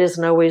 granted, it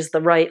isn't always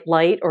the right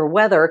light or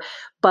weather,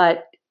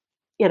 but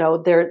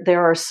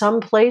there are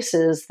some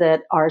places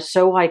that are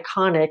so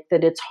iconic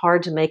that it's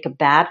hard to make a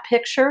bad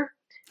picture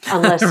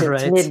unless it's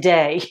Right.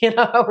 midday,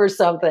 or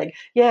something.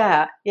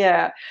 Yeah,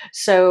 yeah.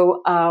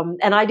 So,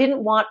 and I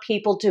didn't want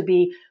people to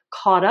be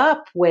caught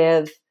up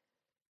with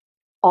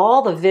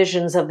all the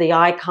visions of the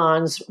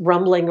icons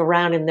rumbling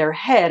around in their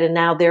head, and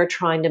now they're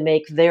trying to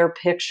make their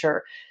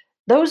picture.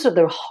 Those are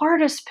the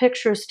hardest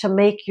pictures to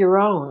make your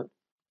own.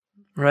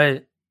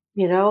 Right.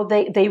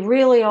 They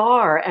really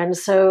are. And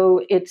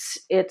so it's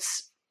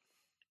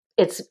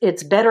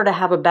better to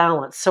have a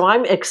balance. So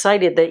I'm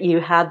excited that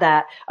you had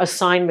that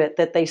assignment,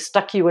 that they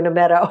stuck you in a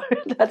meadow.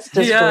 That's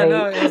just Yeah, great.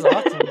 no, it was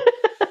awesome.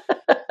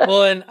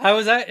 Well, and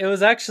it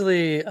was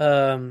actually,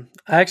 I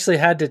actually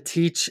had to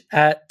teach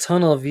at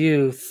Tunnel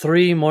View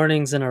 3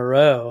 mornings in a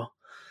row.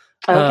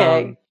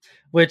 Okay.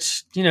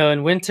 Which,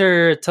 in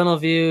winter, Tunnel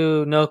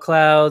View, no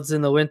clouds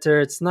in the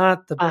winter, it's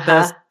not the Uh-huh.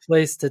 best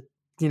place to,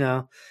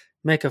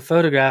 make a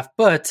photograph,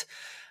 but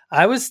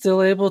I was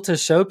still able to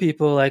show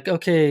people like,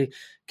 okay,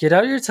 get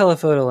out your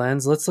telephoto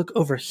lens. Let's look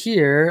over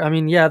here. I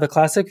mean, yeah, the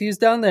classic view's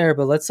down there,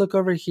 but let's look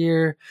over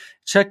here.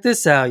 Check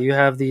this out. You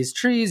have these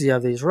trees, you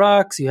have these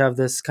rocks, you have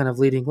this kind of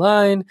leading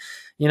line.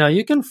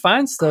 You can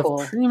find stuff Cool.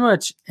 pretty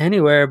much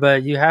anywhere,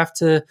 but you have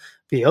to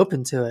be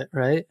open to it,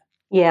 right?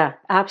 Yeah,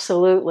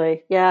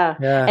 absolutely. Yeah.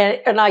 Yeah.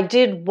 And I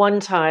did one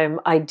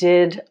time, I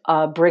did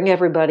bring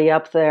everybody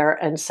up there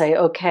and say,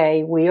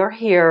 okay, we are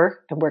here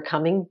and we're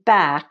coming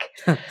back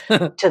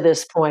to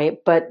this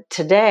point. But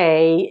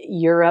today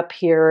you're up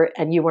here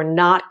and you are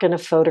not going to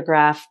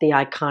photograph the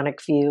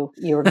iconic view.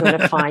 You're going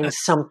to find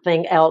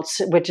something else,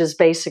 which is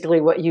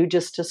basically what you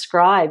just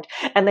described.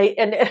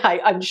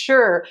 I'm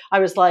sure I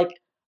was like,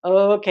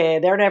 okay,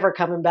 they're never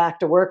coming back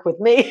to work with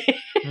me.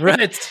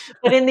 Right.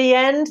 But in the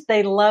end,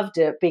 they loved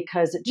it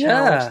because it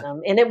challenged Yeah.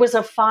 them. And it was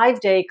a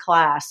 5-day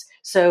class.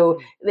 So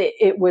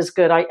it was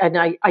good.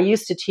 I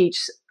used to teach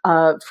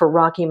for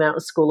Rocky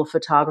Mountain School of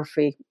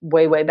Photography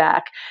way, way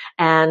back.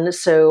 And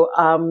so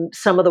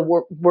some of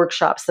the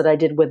workshops that I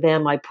did with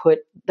them, I put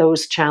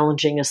those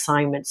challenging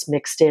assignments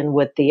mixed in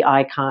with the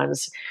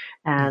icons.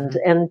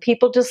 And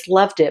people just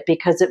loved it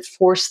because it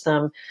forced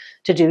them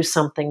to do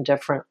something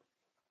different.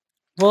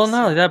 Well,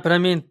 not only that, but I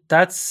mean,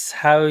 that's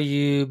how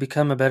you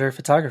become a better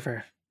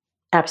photographer.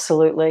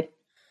 Absolutely.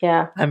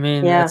 Yeah. I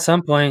mean, Yeah. at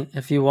some point,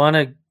 if you want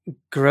to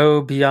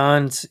grow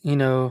beyond,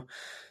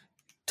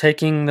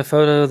 taking the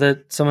photo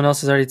that someone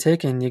else has already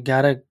taken, you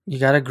gotta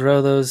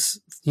grow those,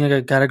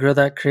 gotta grow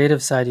that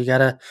creative side. You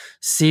gotta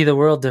see the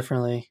world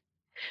differently.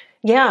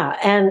 Yeah.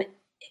 And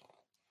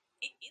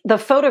the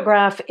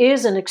photograph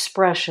is an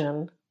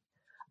expression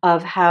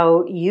of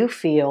how you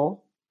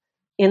feel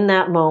in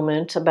that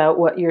moment about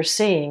what you're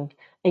seeing.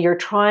 And you're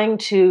trying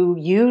to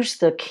use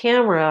the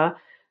camera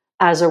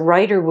as a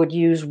writer would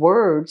use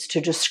words to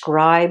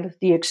describe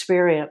the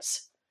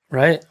experience.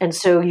 Right. And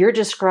so you're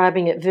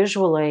describing it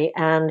visually.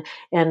 And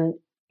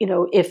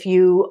if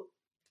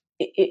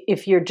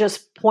you're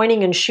just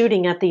pointing and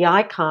shooting at the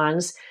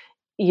icons,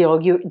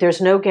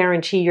 there's no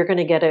guarantee you're going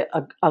to get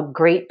a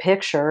great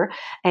picture.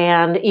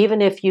 And even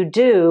if you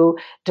do,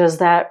 does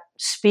that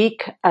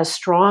speak as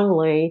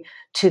strongly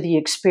to the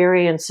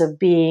experience of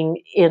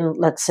being in,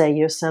 let's say,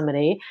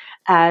 Yosemite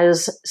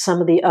as some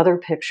of the other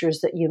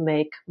pictures that you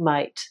make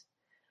might?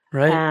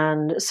 Right.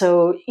 And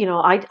so,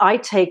 I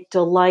take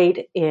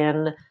delight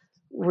in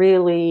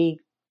really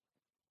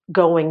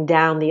going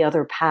down the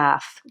other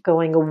path,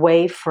 going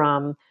away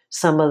from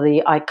some of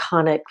the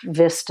iconic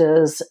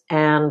vistas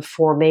and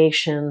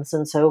formations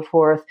and so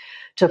forth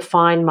to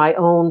find my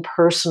own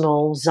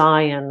personal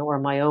Zion or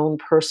my own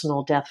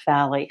personal Death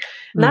Valley.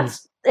 And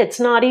it's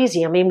not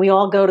easy. I mean, we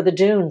all go to the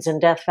dunes in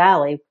Death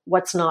Valley.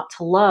 What's not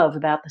to love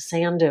about the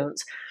sand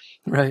dunes?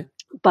 Right.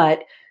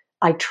 But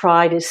I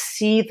try to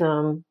see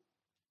them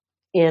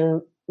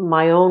in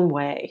my own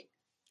way.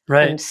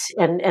 Right.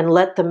 And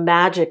let the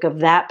magic of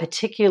that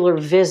particular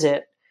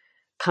visit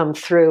come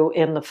through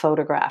in the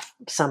photograph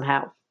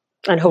somehow,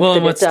 and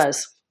hope that it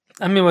does.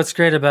 I mean, what's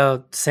great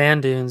about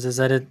sand dunes is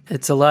that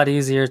it's a lot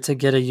easier to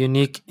get a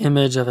unique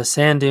image of a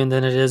sand dune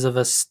than it is of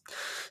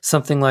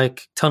something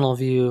like tunnel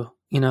view,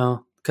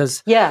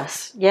 because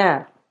yes,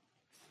 yeah,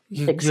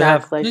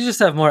 exactly. You just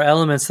have more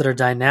elements that are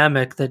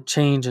dynamic, that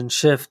change and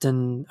shift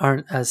and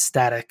aren't as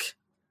static.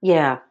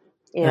 Yeah,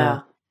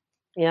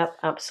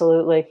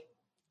 absolutely.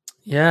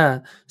 Yeah.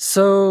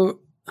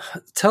 So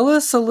tell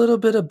us a little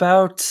bit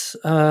about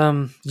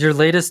your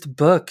latest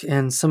book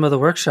and some of the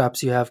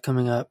workshops you have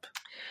coming up.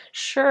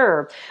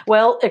 Sure.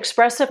 Well,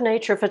 expressive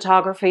nature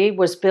photography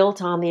was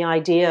built on the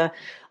idea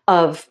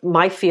of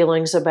my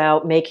feelings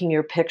about making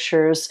your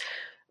pictures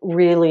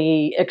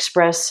really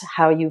express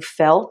how you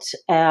felt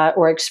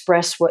or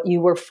express what you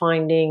were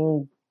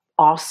finding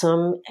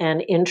awesome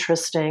and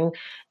interesting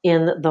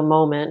in the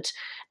moment.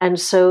 And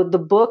so the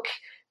book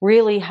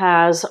really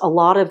has a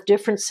lot of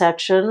different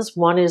sections.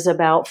 One is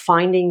about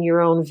finding your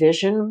own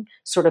vision,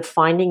 sort of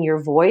finding your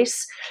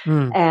voice.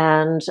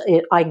 And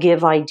I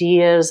give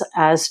ideas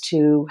as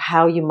to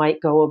how you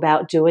might go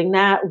about doing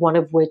that, one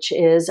of which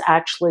is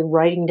actually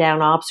writing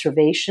down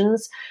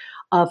observations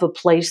of a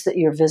place that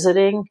you're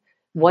visiting.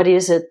 What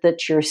is it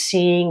that you're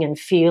seeing and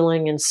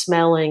feeling and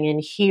smelling and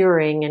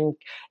hearing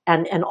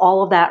and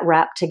all of that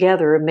wrapped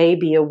together may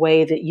be a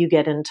way that you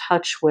get in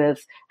touch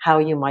with how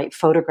you might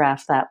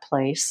photograph that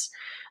place,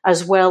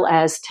 as well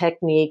as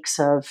techniques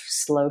of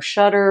slow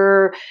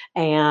shutter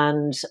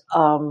and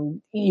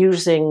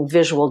using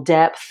visual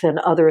depth and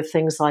other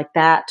things like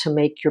that to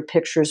make your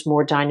pictures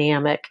more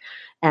dynamic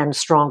and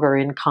stronger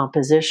in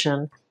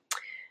composition.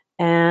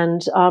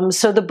 And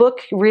so the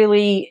book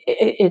really,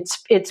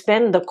 it's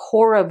been the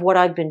core of what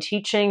I've been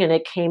teaching, and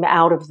it came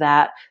out of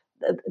that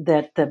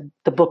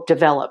the book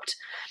developed.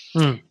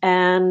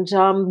 And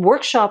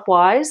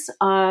workshop-wise,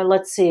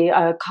 let's see,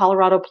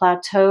 Colorado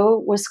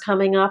Plateau was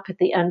coming up at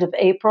the end of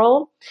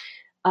April.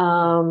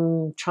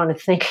 Trying to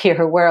think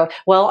here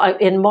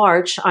in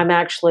March, I'm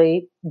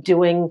actually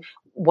doing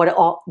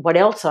what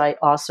else I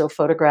also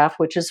photograph,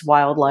 which is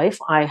wildlife.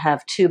 I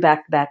have 2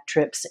 back-to-back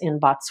trips in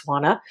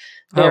Botswana.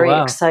 Very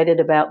excited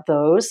about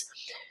those.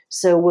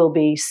 So we'll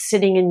be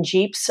sitting in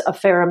jeeps a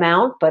fair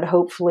amount, but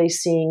hopefully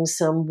seeing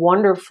some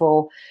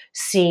wonderful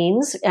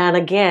scenes. And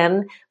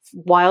again,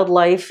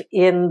 wildlife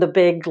in the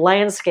big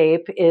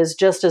landscape is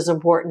just as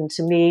important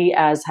to me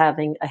as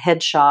having a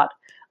headshot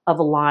of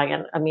a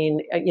lion. I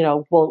mean,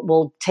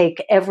 we'll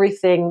take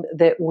everything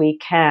that we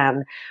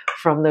can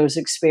from those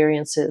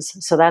experiences.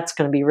 So that's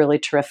going to be really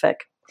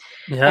terrific.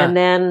 Yeah. And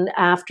then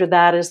after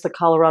that is the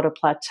Colorado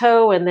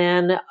Plateau. And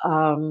then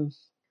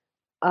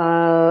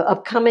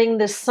upcoming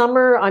this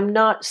summer, I'm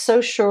not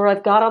so sure.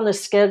 I've got on the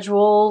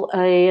schedule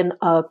a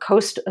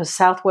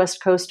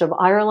southwest coast of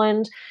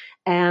Ireland,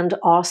 and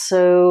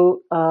also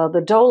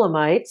the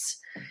Dolomites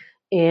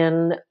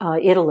in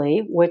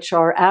Italy, which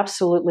are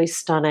absolutely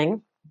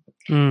stunning.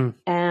 And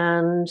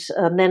then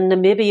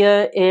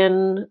Namibia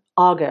in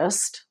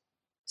August.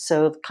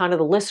 So kind of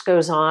the list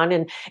goes on,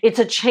 and it's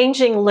a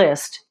changing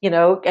list,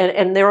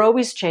 and they're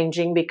always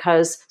changing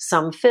because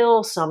some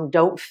fill, some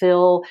don't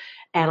fill,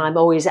 and I'm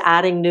always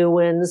adding new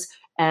ones.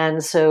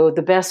 And so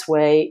the best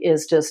way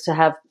is just to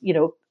have,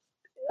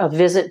 a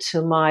visit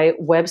to my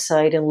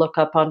website and look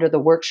up under the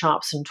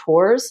workshops and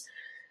tours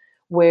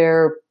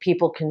where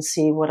people can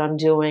see what I'm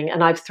doing.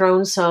 And I've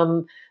thrown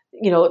some,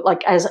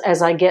 like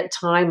as I get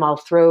time, I'll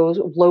throw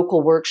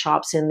local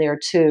workshops in there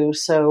too.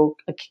 So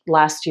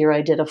last year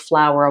I did a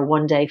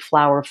 1-day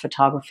flower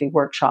photography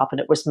workshop, and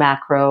it was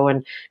macro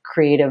and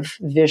creative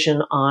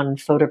vision on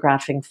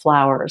photographing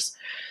flowers.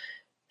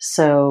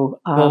 So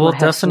we'll I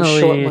have some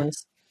short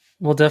ones.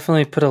 We'll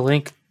definitely put a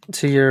link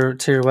to your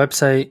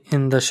website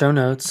in the show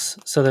notes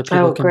so that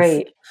people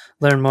can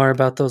learn more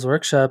about those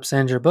workshops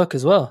and your book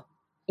as well.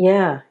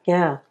 Yeah.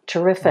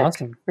 Terrific.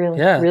 Awesome.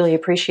 Really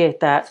appreciate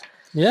that.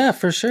 Yeah,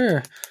 for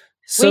sure.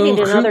 So, we need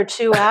another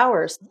 2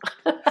 hours.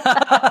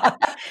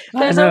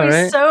 There's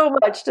always so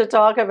much to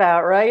talk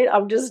about, right?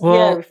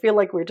 I feel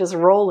like we're just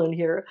rolling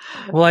here.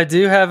 Well, I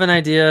do have an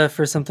idea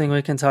for something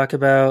we can talk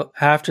about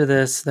after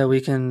this that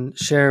we can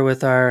share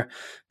with our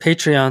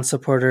Patreon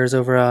supporters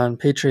over on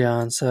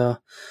Patreon. So,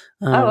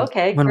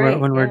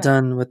 when we're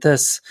done with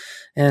this,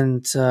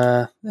 and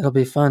it'll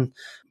be fun.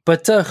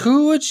 But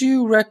who would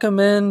you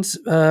recommend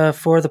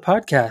for the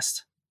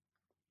podcast?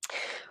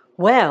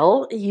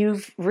 Well,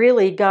 you've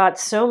really got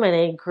so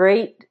many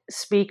great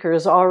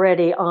speakers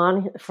already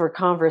on for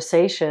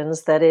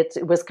conversations that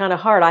it was kind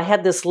of hard. I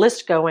had this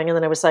list going, and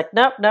then I was like,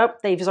 nope,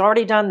 they've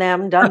already done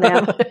them.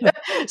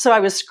 So I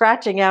was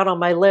scratching out on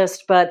my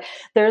list. But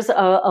there's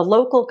a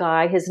local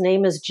guy. His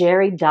name is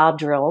Jerry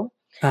Dodrill.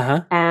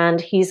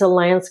 And he's a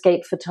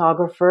landscape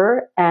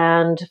photographer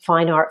and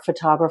fine art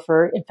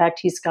photographer. In fact,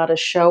 he's got a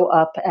show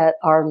up at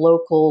our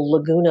local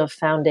Laguna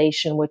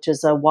Foundation, which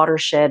is a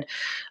watershed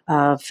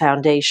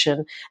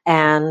foundation.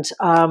 And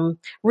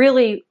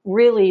really,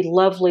 really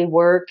lovely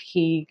work.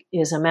 He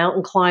is a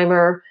mountain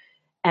climber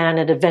and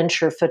an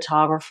adventure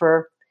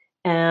photographer,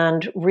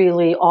 and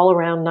really all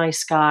around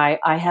nice guy.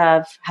 I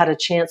have had a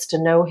chance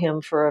to know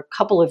him for a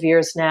couple of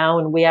years now,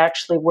 and we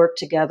actually worked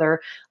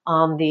together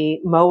on the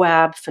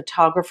Moab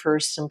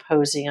Photographers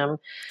Symposium.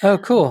 Oh,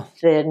 cool.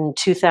 In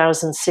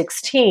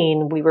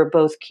 2016, we were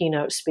both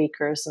keynote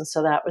speakers, and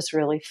so that was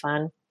really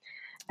fun.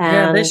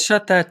 And they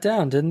shut that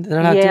down, didn't they?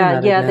 They're not doing that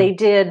again. They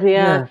did,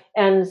 yeah.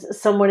 And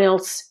someone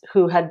else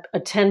who had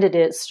attended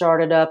it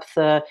started up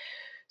the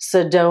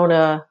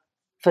Sedona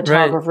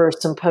Photographer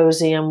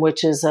Symposium,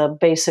 which is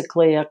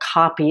basically a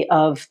copy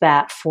of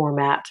that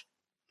format.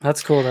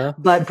 That's cool, though.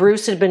 But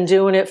Bruce had been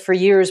doing it for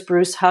years,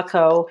 Bruce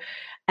Hucko,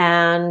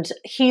 and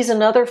he's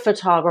another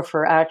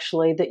photographer,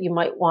 actually, that you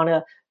might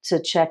want to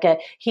check out.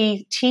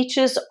 He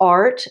teaches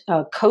art,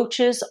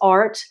 coaches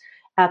art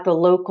at the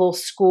local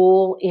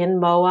school in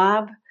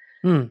Moab,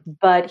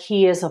 but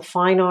he is a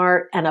fine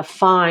art and a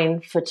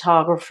fine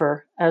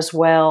photographer as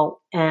well.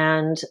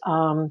 And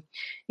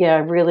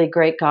really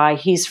great guy.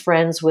 He's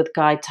friends with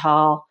Guy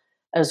Tal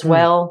as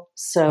well.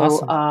 So,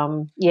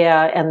 awesome.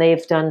 And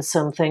they've done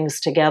some things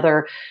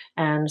together.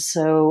 And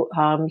so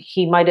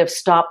he might have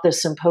stopped the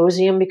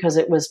symposium because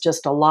it was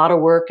just a lot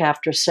of work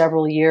after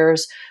several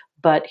years,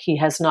 but he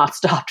has not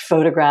stopped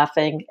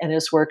photographing, and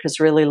his work is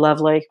really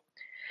lovely.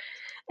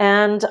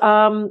 And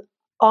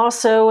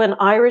also an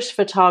Irish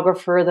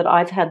photographer that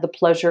I've had the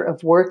pleasure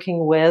of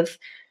working with,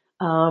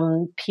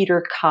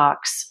 Peter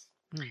Cox.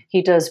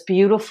 He does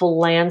beautiful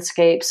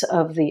landscapes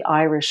of the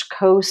Irish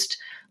coast,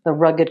 the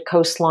rugged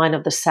coastline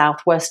of the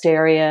southwest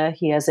area.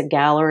 He has a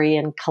gallery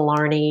in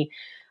Killarney,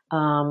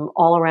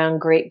 all around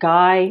great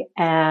guy.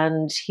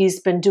 And he's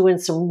been doing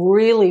some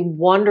really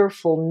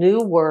wonderful new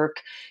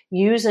work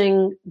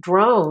using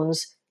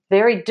drones,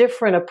 very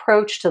different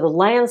approach to the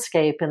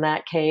landscape in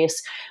that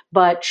case,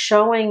 but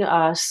showing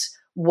us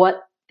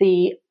what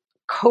the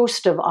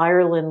coast of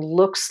Ireland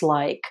looks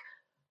like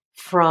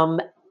from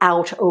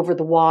out over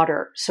the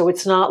water. So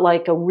it's not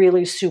like a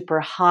really super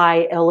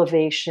high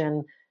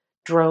elevation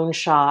drone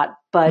shot,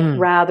 but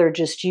rather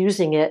just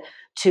using it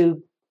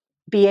to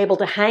be able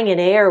to hang in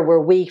air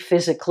where we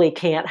physically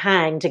can't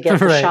hang to get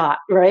the shot,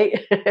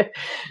 right?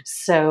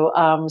 So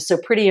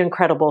pretty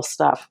incredible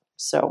stuff.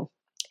 So,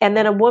 and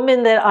then a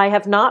woman that I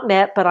have not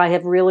met, but I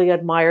have really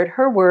admired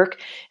her work,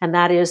 and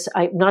that is,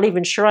 I'm not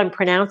even sure I'm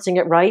pronouncing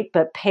it right,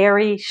 but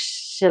Perry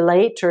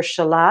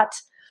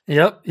Shalat.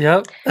 Yep,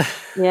 yep.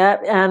 Yeah,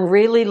 and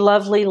really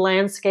lovely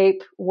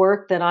landscape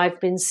work that I've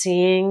been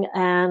seeing,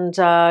 and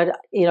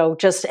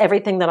just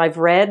everything that I've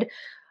read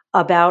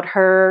about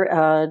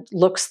her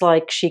looks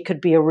like she could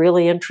be a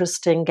really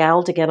interesting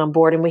gal to get on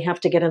board, and we have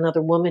to get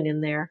another woman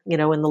in there, in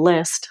the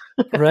list.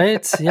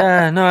 Right?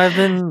 Yeah, no, I've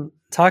been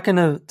talking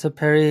to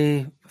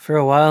Perry for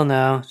a while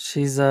now.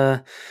 She's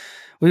I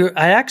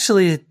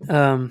actually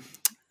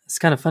it's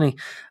kind of funny.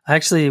 I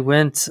actually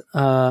went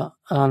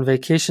on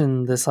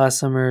vacation this last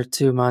summer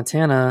to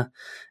Montana,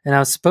 and I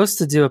was supposed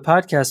to do a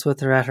podcast with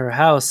her at her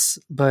house,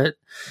 but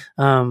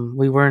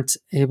we weren't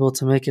able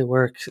to make it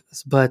work.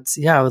 But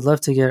yeah, I would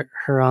love to get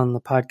her on the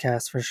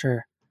podcast for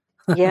sure.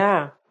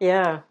 Yeah,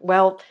 yeah.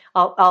 Well,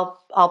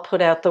 I'll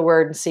put out the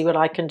word and see what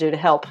I can do to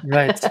help.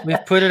 Right.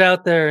 We've put it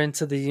out there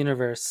into the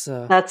universe.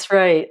 So. That's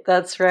right.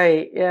 That's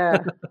right. Yeah.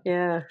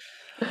 Yeah.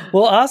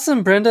 Well,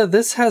 awesome, Brenda.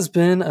 This has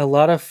been a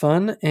lot of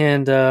fun,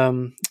 and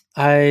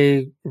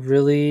I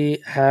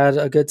really had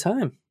a good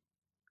time.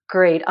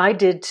 Great. I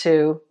did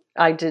too.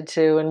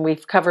 And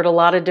we've covered a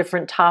lot of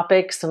different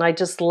topics, and I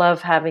just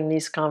love having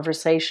these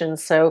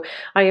conversations. So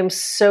I am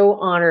so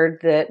honored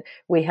that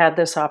we had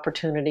this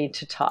opportunity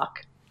to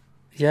talk.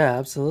 Yeah,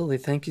 absolutely.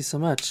 Thank you so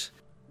much.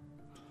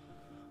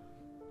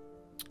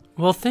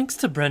 Well, thanks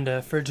to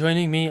Brenda for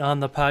joining me on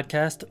the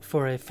podcast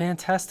for a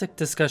fantastic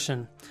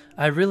discussion.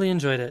 I really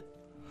enjoyed it.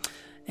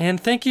 And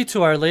thank you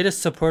to our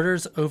latest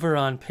supporters over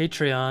on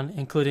Patreon,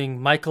 including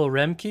Michael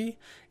Remke,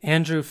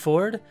 Andrew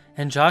Ford,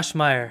 and Josh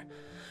Meyer.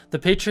 The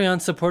Patreon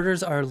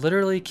supporters are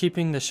literally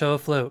keeping the show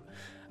afloat.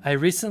 I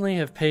recently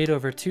have paid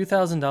over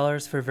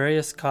 $2,000 for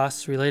various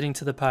costs relating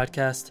to the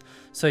podcast,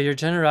 so your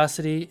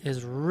generosity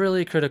is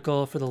really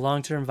critical for the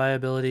long-term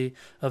viability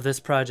of this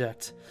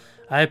project.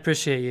 I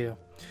appreciate you.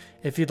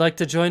 If you'd like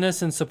to join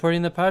us in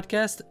supporting the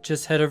podcast,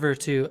 just head over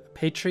to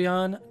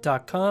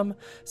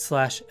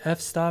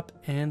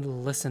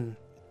patreon.com/fstopandlisten.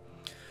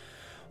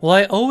 Well,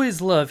 I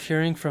always love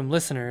hearing from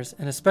listeners,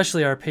 and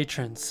especially our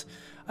patrons.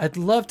 I'd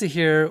love to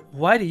hear,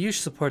 why do you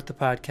support the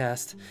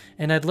podcast?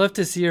 And I'd love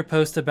to see your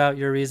post about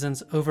your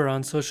reasons over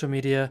on social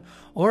media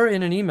or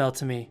in an email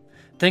to me.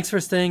 Thanks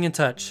for staying in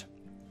touch.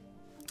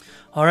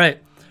 All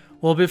right.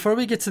 Well, before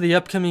we get to the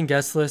upcoming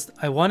guest list,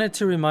 I wanted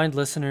to remind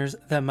listeners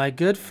that my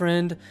good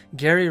friend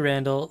Gary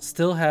Randall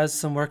still has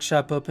some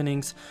workshop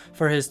openings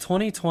for his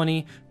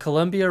 2020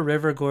 Columbia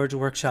River Gorge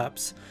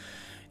workshops.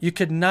 You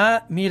could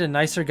not meet a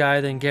nicer guy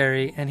than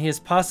Gary, and he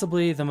is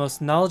possibly the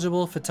most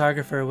knowledgeable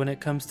photographer when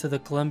it comes to the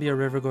Columbia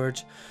River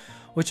Gorge,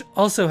 which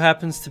also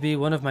happens to be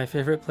one of my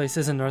favorite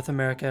places in North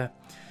America.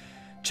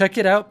 Check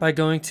it out by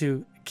going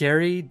to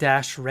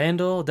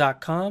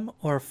gary-randall.com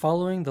or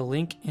following the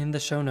link in the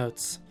show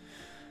notes.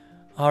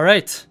 All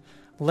right,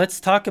 let's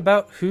talk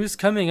about who's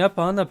coming up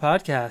on the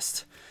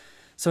podcast.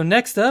 So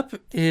next up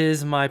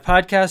is my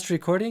podcast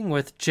recording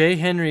with J.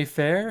 Henry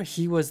Fair.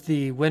 He was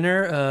the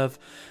winner of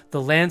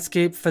the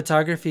Landscape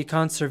Photography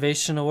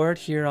Conservation Award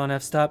here on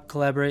F-Stop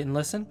Collaborate and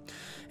Listen.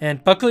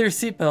 And buckle your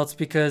seatbelts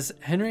because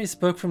Henry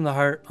spoke from the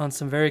heart on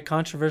some very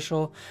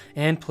controversial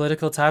and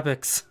political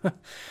topics.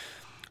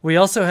 We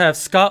also have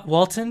Scott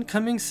Walton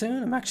coming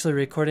soon. I'm actually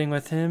recording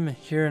with him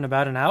here in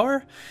about an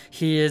hour.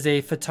 He is a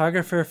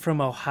photographer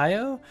from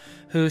Ohio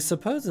who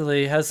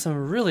supposedly has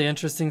some really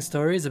interesting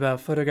stories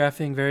about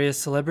photographing various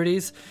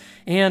celebrities.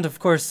 And of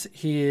course,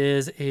 he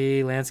is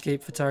a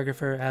landscape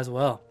photographer as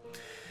well.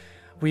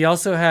 We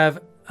also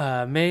have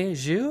Mei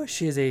Zhu.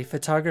 She is a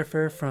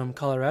photographer from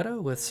Colorado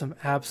with some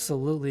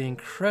absolutely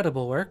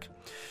incredible work.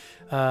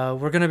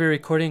 We're going to be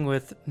recording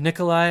with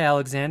Nikolai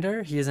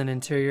Alexander. He is an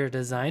interior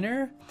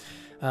designer.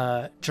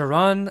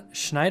 Jaron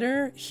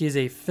Schneider, he's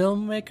a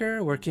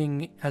filmmaker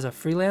working as a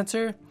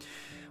freelancer.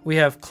 We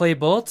have Clay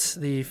Bolt,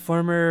 the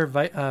former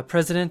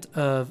president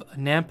of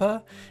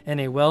NAMPA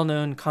and a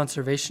well-known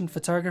conservation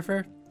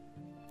photographer.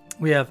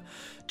 We have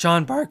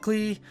John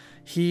Barkley.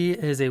 He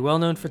is a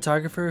well-known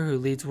photographer who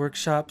leads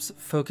workshops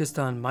focused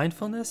on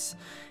mindfulness.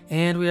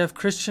 And we have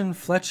Christian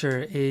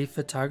Fletcher, a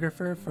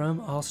photographer from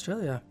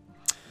Australia.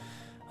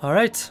 All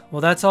right,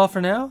 well, that's all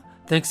for now.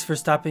 Thanks for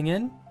stopping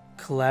in,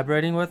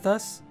 collaborating with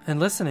us, and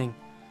listening.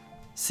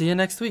 See you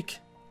next week.